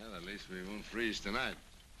 Well, at least we won't freeze tonight.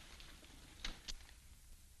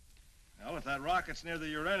 Well, if that rocket's near the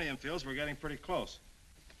uranium fields, we're getting pretty close.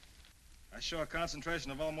 I show a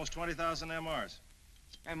concentration of almost 20,000 MRs.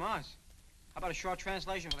 Hey, Mars, how about a short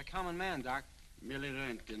translation for the common man, Doc?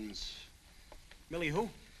 Milliroentgens. Millie who?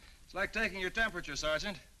 It's like taking your temperature,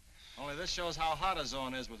 Sergeant. Only this shows how hot a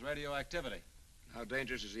zone is with radioactivity. How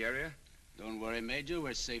dangerous is the area? Don't worry, Major,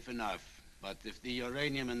 we're safe enough. But if the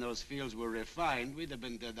uranium in those fields were refined, we'd have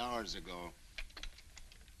been dead hours ago.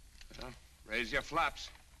 Well, raise your flaps.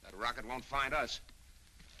 That rocket won't find us.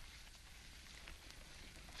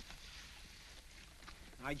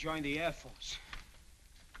 I joined the Air Force.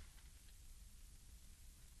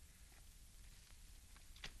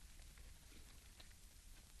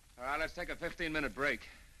 All right, let's take a 15-minute break.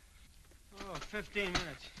 Oh, 15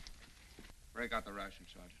 minutes. Break out the ration,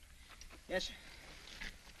 Sergeant. Yes, sir.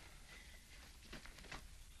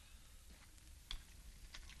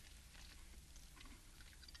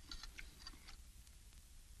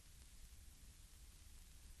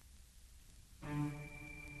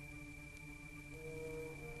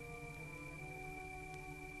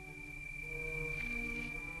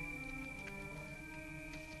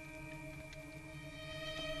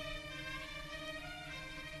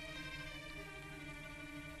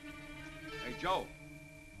 Hey, Joe.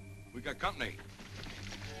 We got company.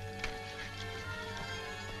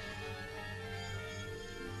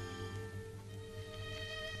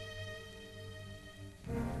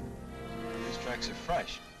 These tracks are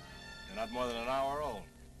fresh. They're not more than an hour old.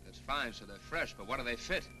 That's fine, so they're fresh, but what do they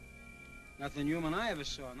fit? Nothing human I ever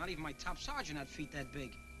saw. Not even my top sergeant had feet that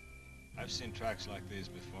big. I've seen tracks like these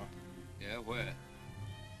before. Yeah, where?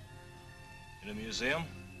 In a museum.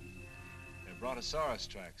 They're brontosaurus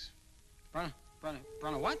tracks.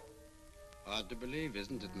 Bronto what? Hard to believe,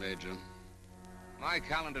 isn't it, Major? My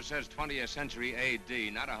calendar says 20th century A.D.,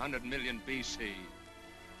 not 100 million B.C.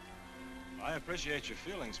 I appreciate your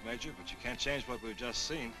feelings, Major, but you can't change what we've just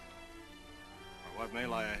seen. Or what may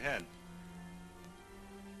lie ahead.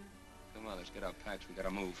 Come on, let's get our packs. We gotta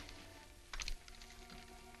move.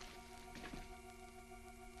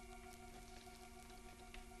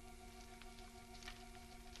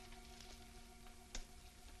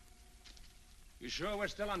 You sure we're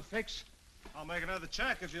still on fix? I'll make another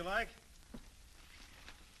check if you like.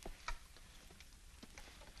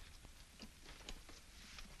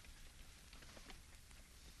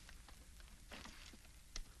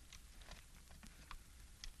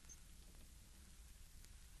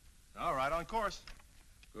 All right, on course.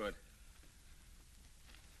 Good.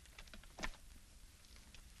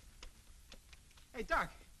 Hey,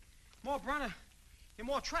 Doc. More Bronto and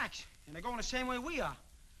more tracks. And they're going the same way we are.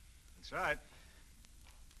 That's right.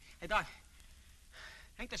 Hey, Doc.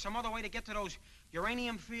 Ain't there some other way to get to those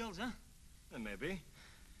uranium fields, huh? There may be.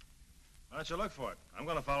 Why don't you look for it? I'm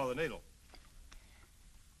going to follow the needle.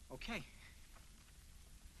 Okay.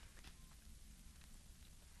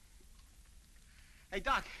 Hey,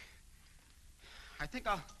 Doc. I think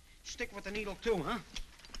I'll stick with the needle, too, huh?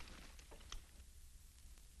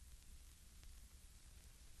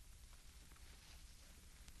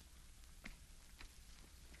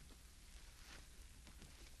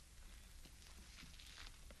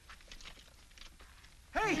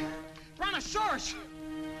 Hey! Brontosaurus!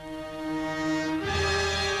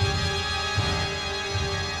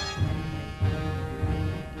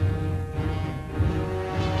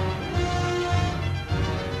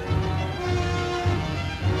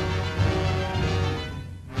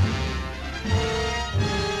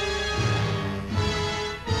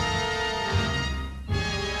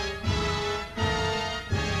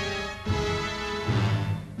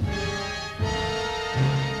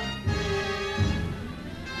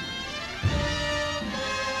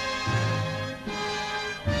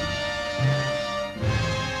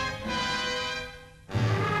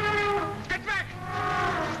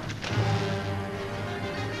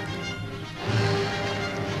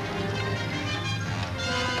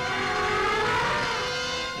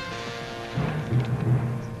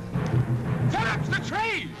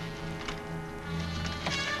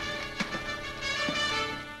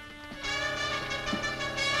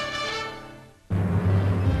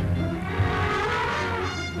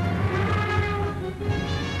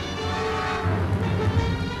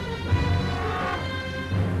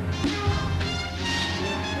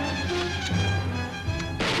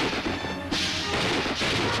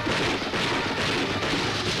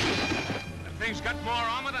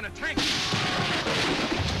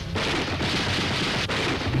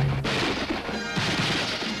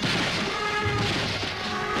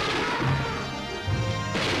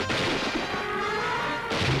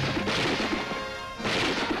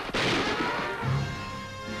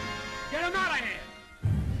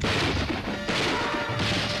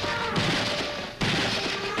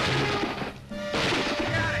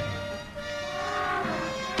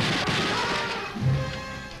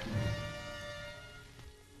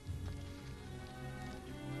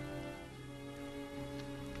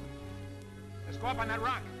 Go up on that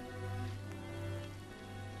rock.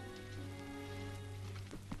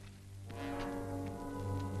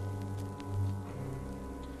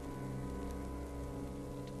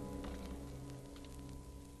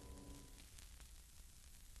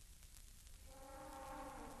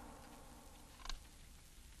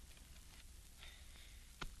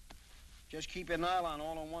 Just keep your nylon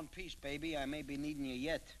all in one piece, baby. I may be needing you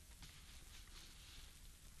yet.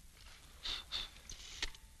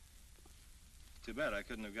 Too bad I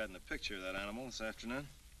couldn't have gotten a picture of that animal this afternoon.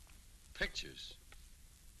 Pictures?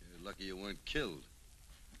 You're lucky you weren't killed.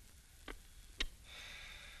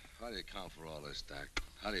 How do you account for all this, Doc?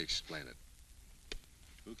 How do you explain it?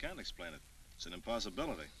 Who can explain it? It's an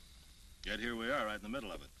impossibility. Yet here we are, right in the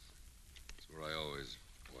middle of it. That's where I always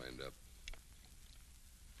wind up.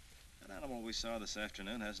 That animal we saw this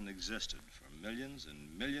afternoon hasn't existed for millions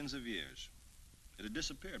and millions of years. It had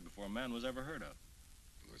disappeared before man was ever heard of.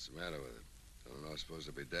 What's the matter with it? Don't know it's supposed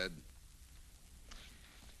to be dead?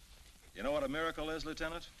 You know what a miracle is,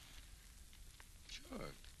 Lieutenant? Sure.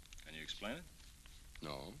 Can you explain it?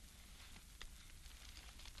 No.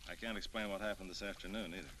 I can't explain what happened this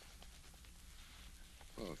afternoon, either.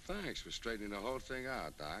 Well, thanks for straightening the whole thing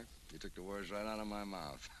out, Doc. You took the words right out of my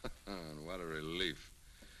mouth. And what a relief.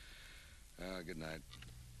 Good night.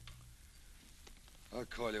 I'll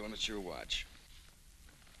call you when it's your watch.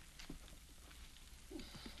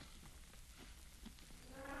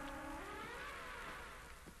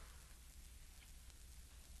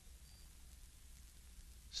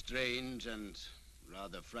 Strange and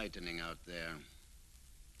rather frightening out there.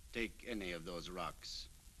 Take any of those rocks,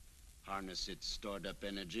 harness its stored up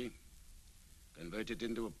energy, convert it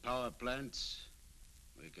into a power plant,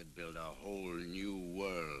 we could build a whole new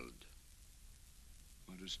world.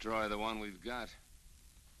 Or destroy the one we've got.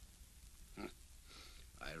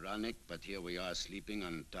 Ironic, but here we are sleeping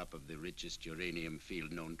on top of the richest uranium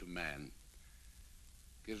field known to man.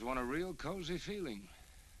 Gives one a real cozy feeling.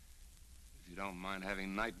 If you don't mind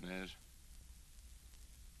having nightmares.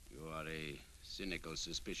 You are a cynical,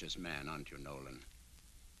 suspicious man, aren't you, Nolan?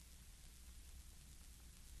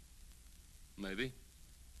 Maybe.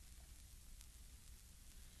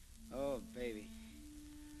 Oh, baby.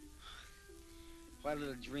 What a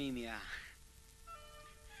little dream you are.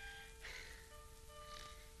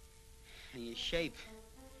 And your shape.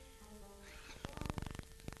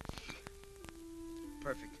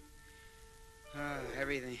 Perfect.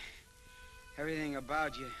 Everything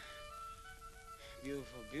about you.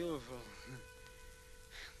 Beautiful, beautiful.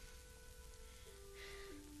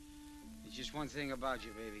 There's just one thing about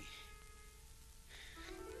you, baby.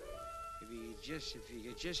 If you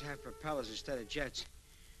could just have propellers instead of jets,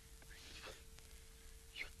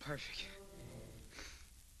 you're perfect.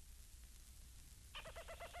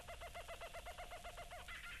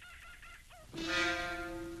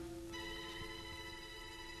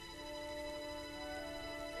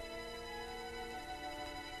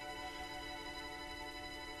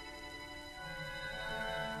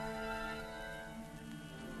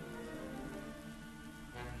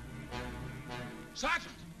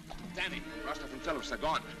 Sergeant! Danny, Rostov and Phillips, they're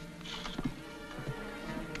gone.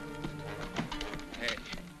 Hey,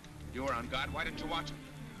 you were on guard. Why didn't you watch them?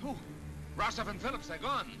 Who? Rostov and Phillips, they're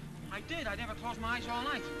gone. I did. I never closed my eyes all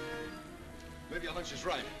night. Maybe your hunch is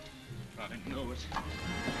right. I knew it.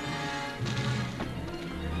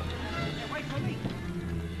 Hey, wait for me.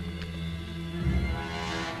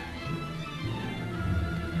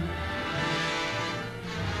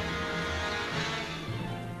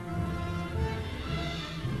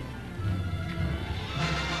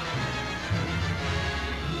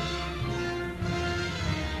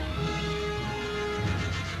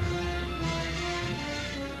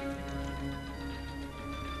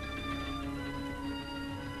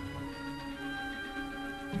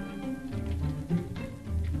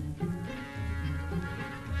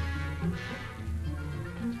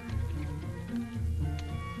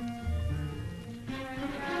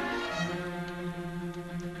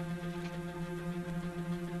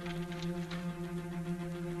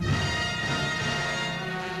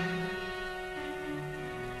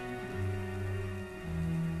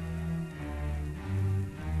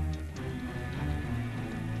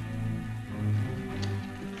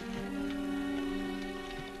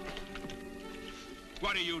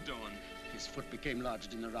 What are you doing? His foot became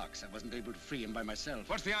lodged in the rocks. I wasn't able to free him by myself.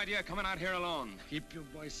 What's the idea coming out here alone? Keep your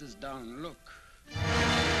voices down. Look.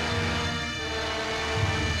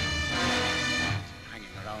 Hanging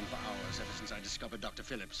around for hours ever since I discovered Dr.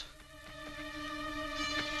 Phillips.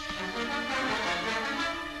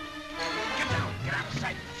 Get down! Get out of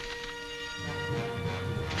sight!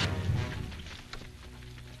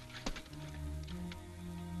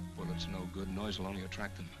 Well, it's no good. Noise will only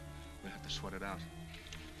attract them. We'll have to sweat it out.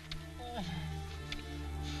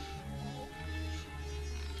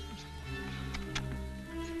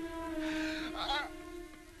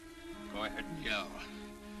 Go ahead and yell.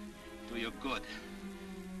 Do you good.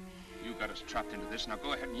 You got us trapped into this. Now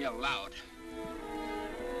go ahead and yell loud.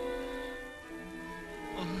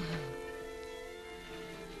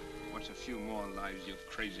 wants a few more lives, you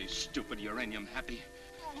crazy, stupid, uranium happy.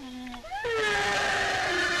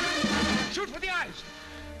 Shoot for the eyes!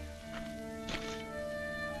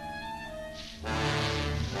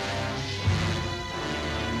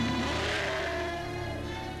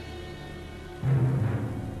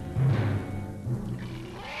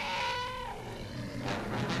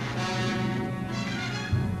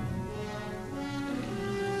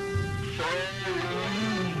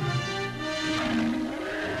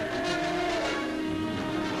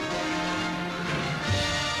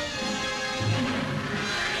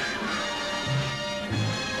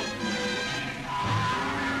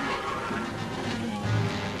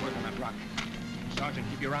 Sergeant,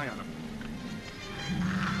 keep your eye on him.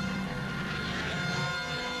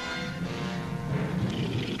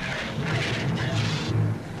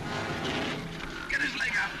 Get his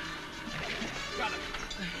leg out. Got him.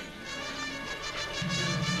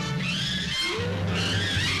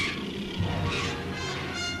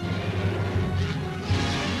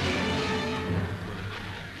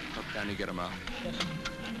 Look, Danny, get him out. Yes.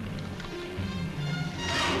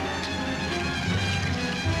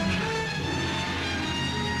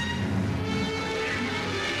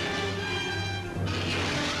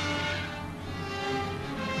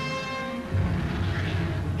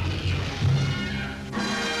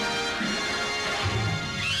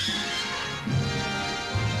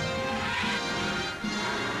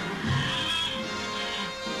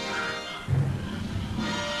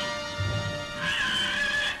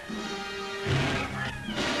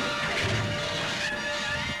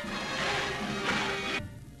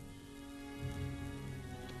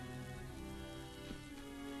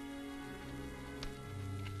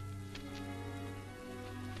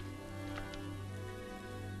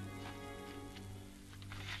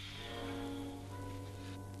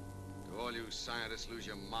 All you scientists lose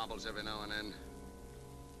your marbles every now and then.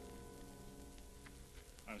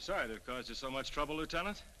 I'm sorry to have caused you so much trouble,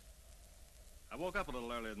 Lieutenant. I woke up a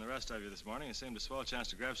little earlier than the rest of you this morning and seemed a swell chance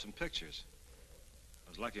to grab some pictures. I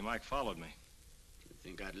was lucky Mike followed me. You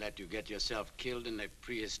think I'd let you get yourself killed in a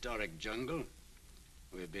prehistoric jungle?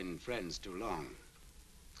 We've been friends too long.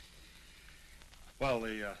 Well,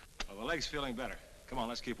 the leg's feeling better. Come on,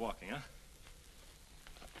 let's keep walking, huh?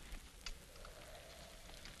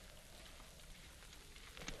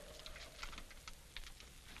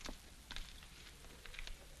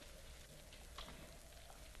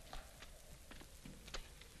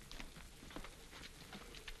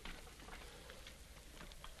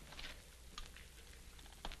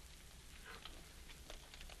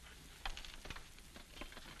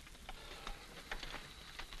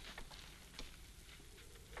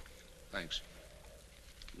 Thanks.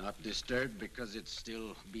 Not disturbed because it's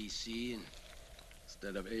still BC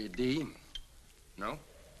instead of AD? No?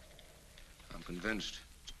 I'm convinced.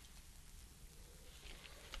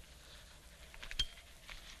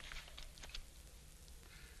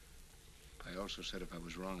 I also said if I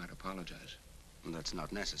was wrong, I'd apologize. Well, that's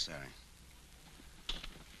not necessary.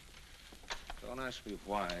 Don't ask me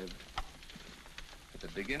why. At the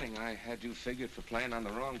beginning, I had you figured for playing on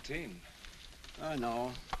the wrong team. I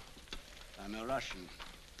know. I'm a Russian.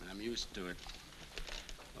 I'm used to it.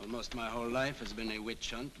 Almost my whole life has been a witch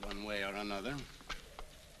hunt, one way or another.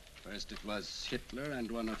 First it was Hitler and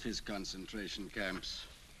one of his concentration camps.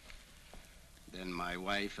 Then my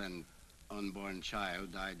wife and unborn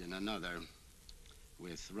child died in another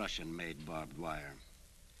with Russian-made barbed wire.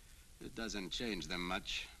 It doesn't change them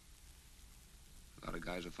much. A lot of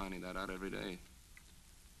guys are finding that out every day.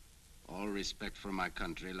 All respect for my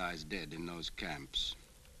country lies dead in those camps.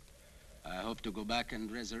 I hope to go back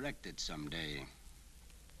and resurrect it someday.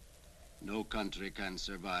 No country can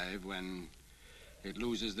survive when it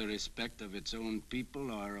loses the respect of its own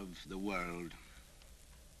people or of the world.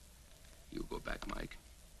 You go back, Mike.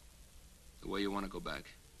 The way you want to go back.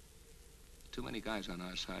 Too many guys on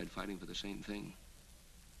our side fighting for the same thing.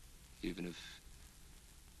 Even if,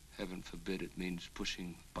 heaven forbid, it means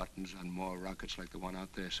pushing buttons on more rockets like the one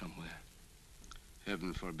out there somewhere.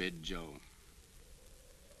 Heaven forbid, Joe.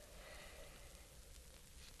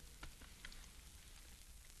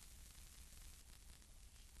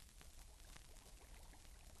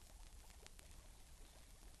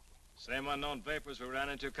 Same unknown vapors we ran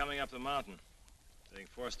into coming up the mountain. Being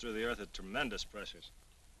forced through the earth at tremendous pressures.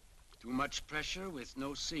 Too much pressure with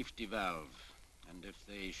no safety valve. And if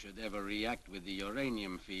they should ever react with the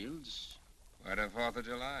uranium fields... What a 4th of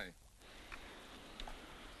July?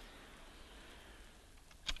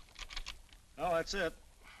 Oh, that's it.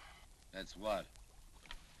 That's what?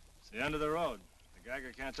 It's the end of the road. The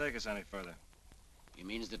Geiger can't take us any further. He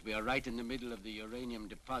means that we are right in the middle of the uranium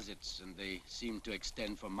deposits, and they seem to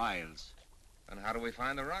extend for miles. And how do we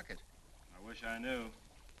find the rocket? I wish I knew.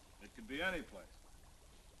 It could be any place.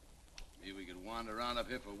 Maybe we could wander around up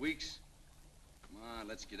here for weeks. Come on,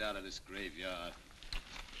 let's get out of this graveyard.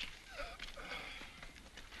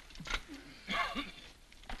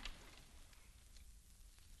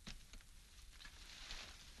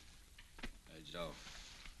 Hey, Joe.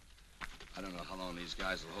 I don't know how long these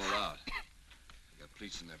guys will hold out. They got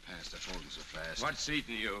pleats in their pants. They're folding so fast. What's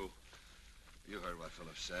eating you? You heard what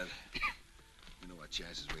Philip said. You know what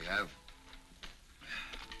chances we have.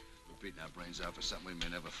 We're beating our brains out for something we may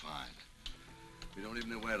never find. We don't even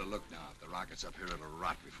know where to look now. If the rocket's up here, it'll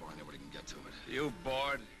rot before anybody can get to it. You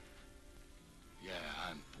bored? Yeah,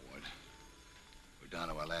 I'm bored. We're down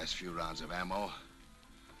to our last few rounds of ammo.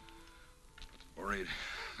 Worried?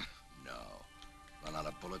 No. Run out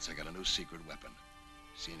of bullets, I got a new secret weapon.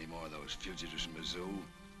 See any more of those fugitives from Mizzou?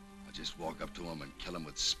 I'll just walk up to them and kill them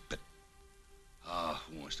with spit. Ah,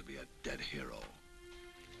 who wants to be a dead hero?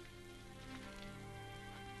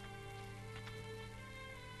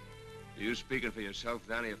 Are you speaking for yourself,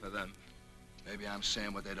 Danny, or for them? Maybe I'm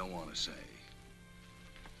saying what they don't want to say.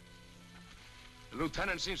 The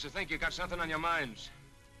lieutenant seems to think you got something on your minds.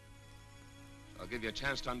 I'll give you a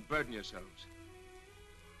chance to unburden yourselves.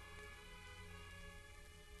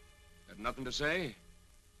 Got nothing to say?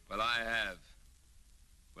 Well, I have.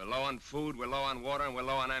 We're low on food, we're low on water, and we're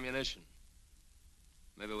low on ammunition.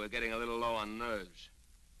 Maybe we're getting a little low on nerves.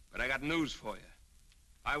 But I got news for you.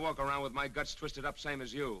 I walk around with my guts twisted up same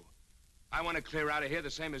as you. I want to clear out of here the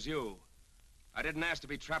same as you. I didn't ask to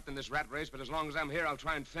be trapped in this rat race, but as long as I'm here, I'll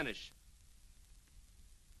try and finish.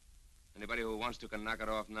 Anybody who wants to can knock it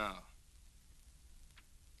off now.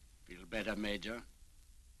 Feel better, Major?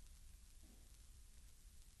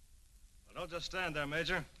 Well, don't just stand there,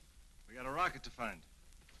 Major. We got a rocket to find.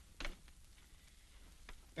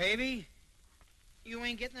 Baby, you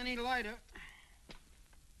ain't getting any lighter.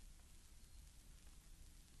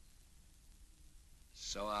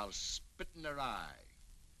 So I'll spit in their eye.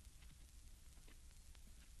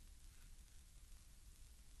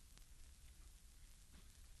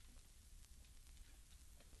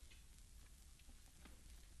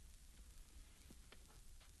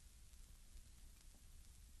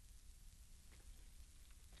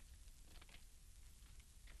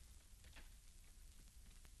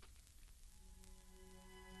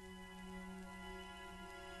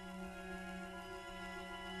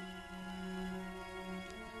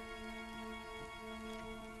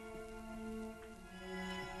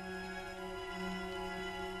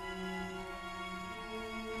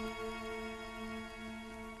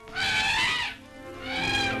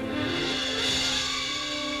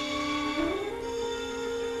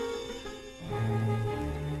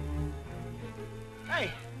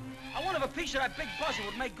 A piece of that big buzzer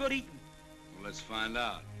would make good eating. Well, let's find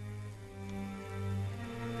out.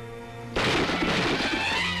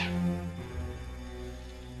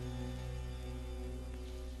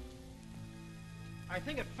 I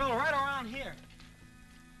think it fell right around here.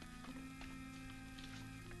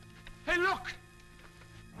 Hey, look!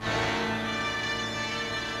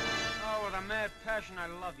 Oh, with a mad passion, I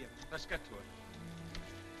love you. Let's get to it.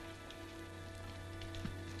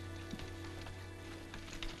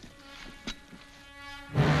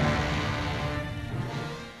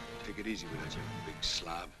 Take it easy with that, you big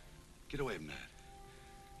slob. Get away from that.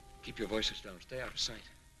 Keep your voices down. Stay out of sight.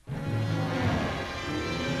 They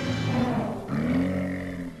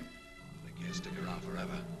can't stick around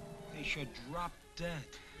forever. They should drop dead.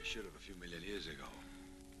 They should have a few million years ago.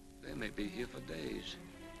 They may be here for days.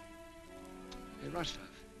 Hey, Rostov,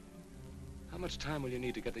 how much time will you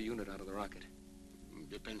need to get the unit out of the rocket?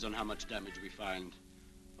 Depends on how much damage we find.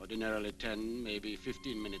 Ordinarily 10, maybe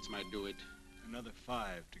 15 minutes might do it. Another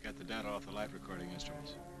 5 to get the data off the light recording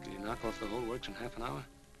instruments. Can you knock off the whole works in half an hour?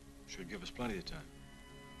 Should give us plenty of time.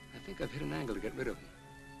 I think I've hit an angle to get rid of them.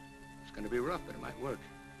 It's going to be rough, but it might work.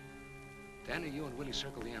 Danny, you and Willie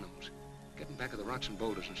circle the animals. Get them back of the rocks and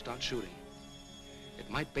boulders and start shooting. It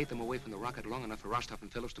might bait them away from the rocket long enough for Rostov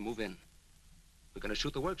and Phillips to move in. We're going to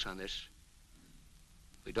shoot the works on this.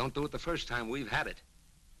 If we don't do it the first time, we've had it.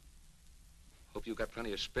 Hope you got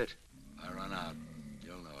plenty of spit. I run out.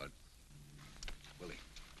 You'll know it. Willie.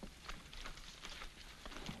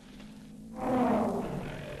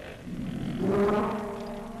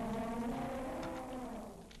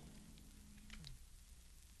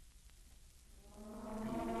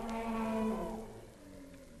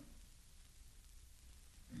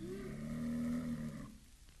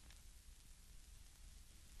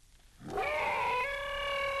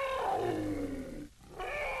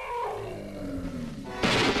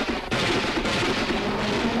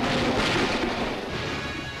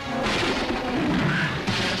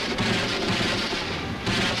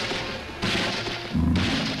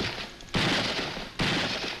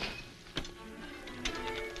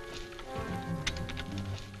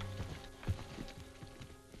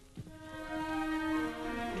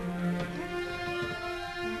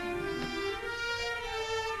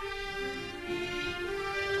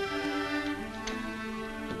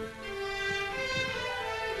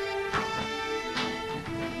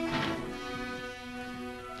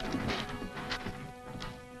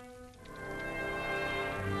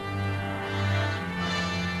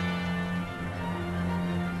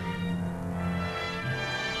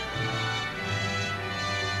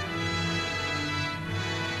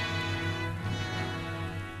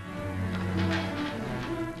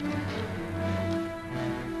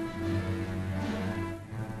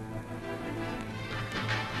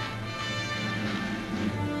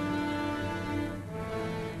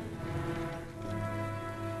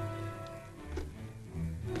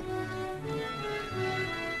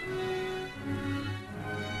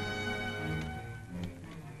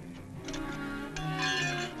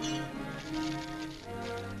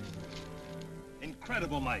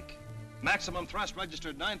 incredible, Mike. Maximum thrust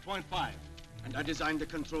registered 9.5. And I designed the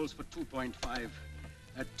controls for 2.5.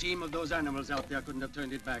 A team of those animals out there couldn't have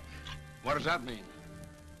turned it back. What does that mean?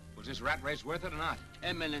 Was this rat race worth it or not?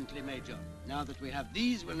 Eminently, Major. Now that we have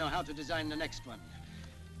these, we'll know how to design the next one.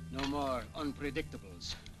 No more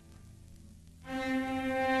unpredictables.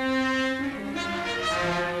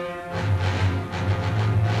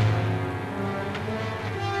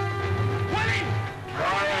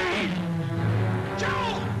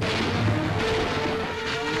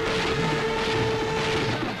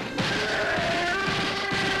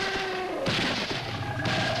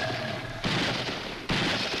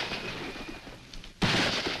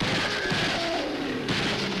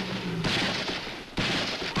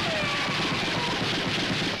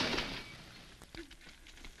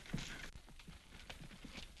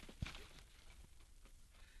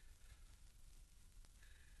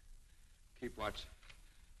 Keep watch.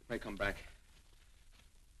 It may come back.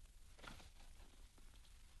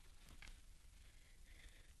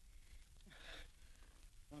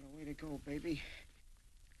 What a way to go, baby.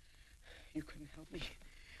 You couldn't help me.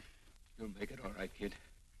 You'll make it all right, kid.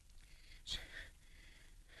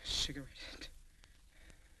 Cigarette.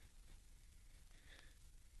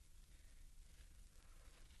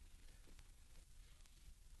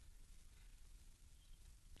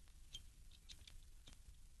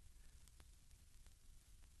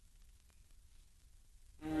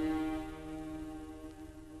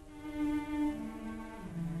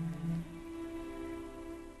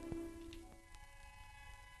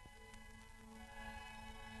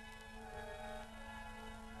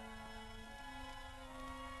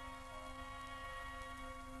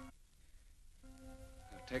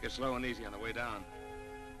 Take it slow and easy on the way down.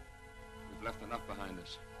 We've left enough behind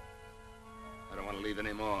us. I don't want to leave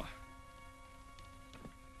any more.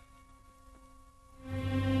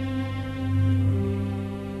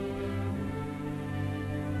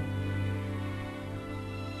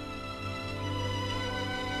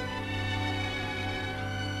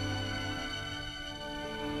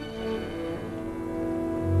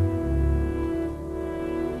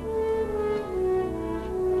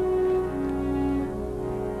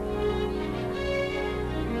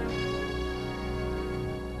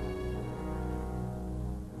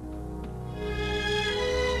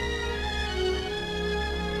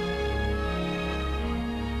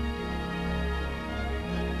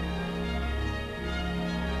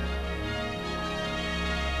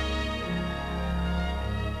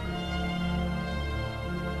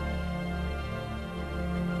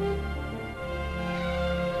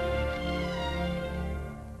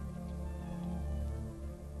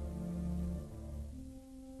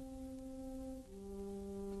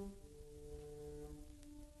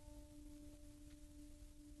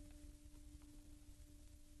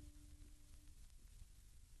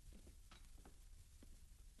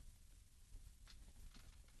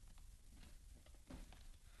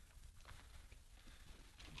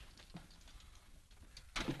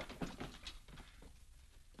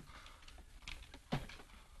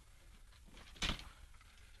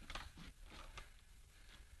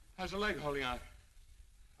 How's the leg holding out?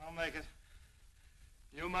 I'll make it.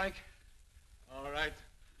 You, Mike? All right.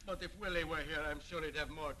 But if Willie were here, I'm sure he'd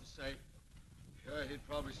have more to say. Yeah, he'd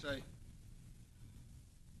probably say,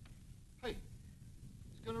 hey,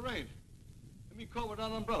 it's gonna rain. Let me call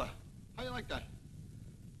without an umbrella. How you like that?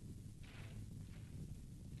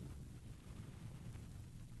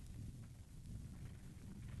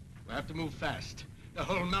 We have to move fast. The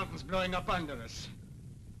whole mountain's blowing up under us.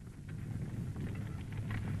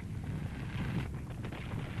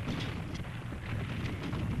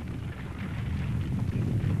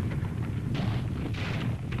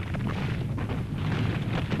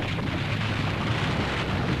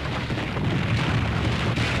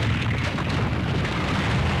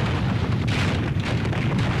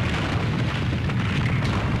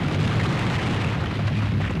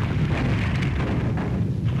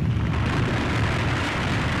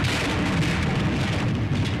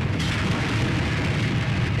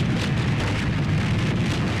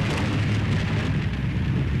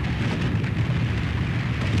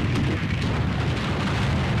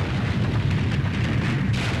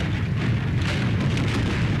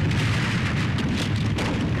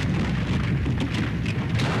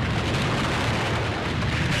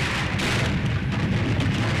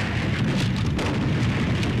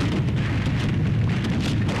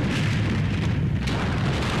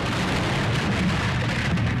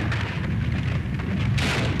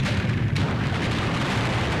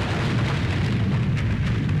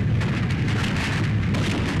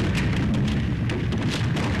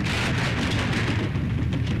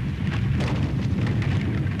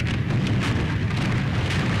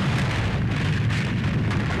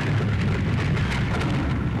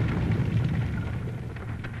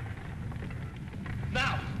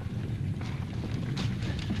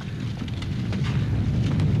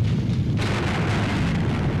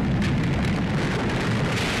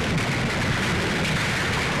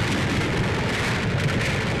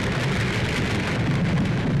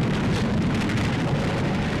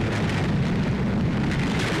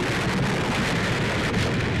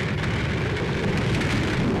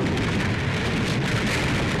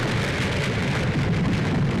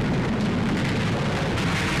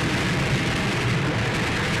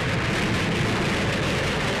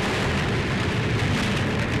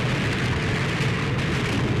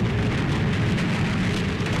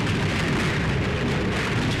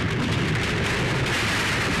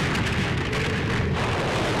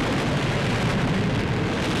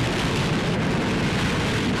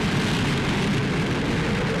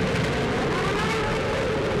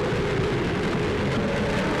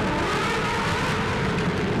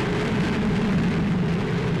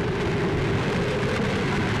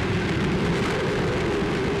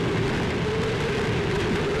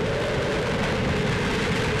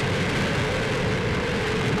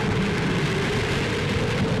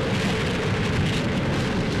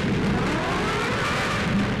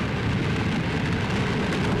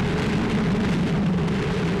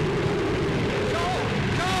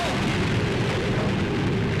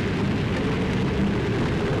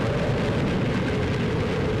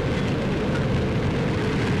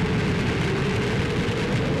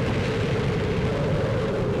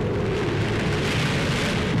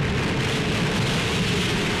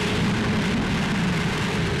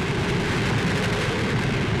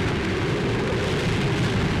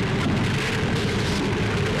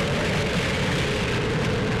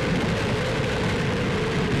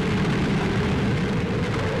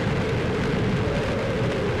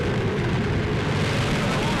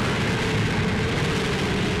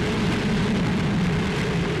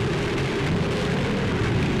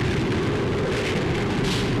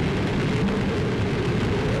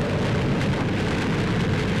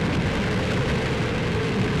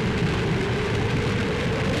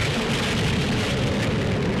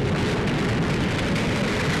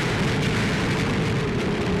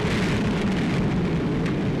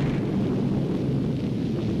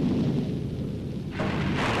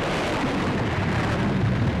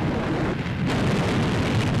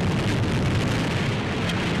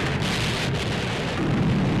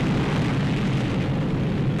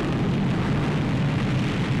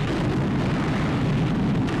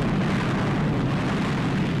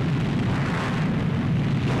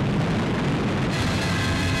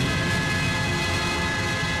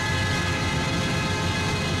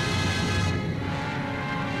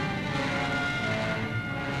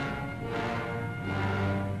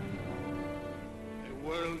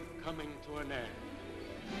 to an end.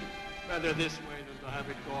 Better this way than to have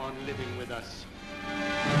it go on living with us.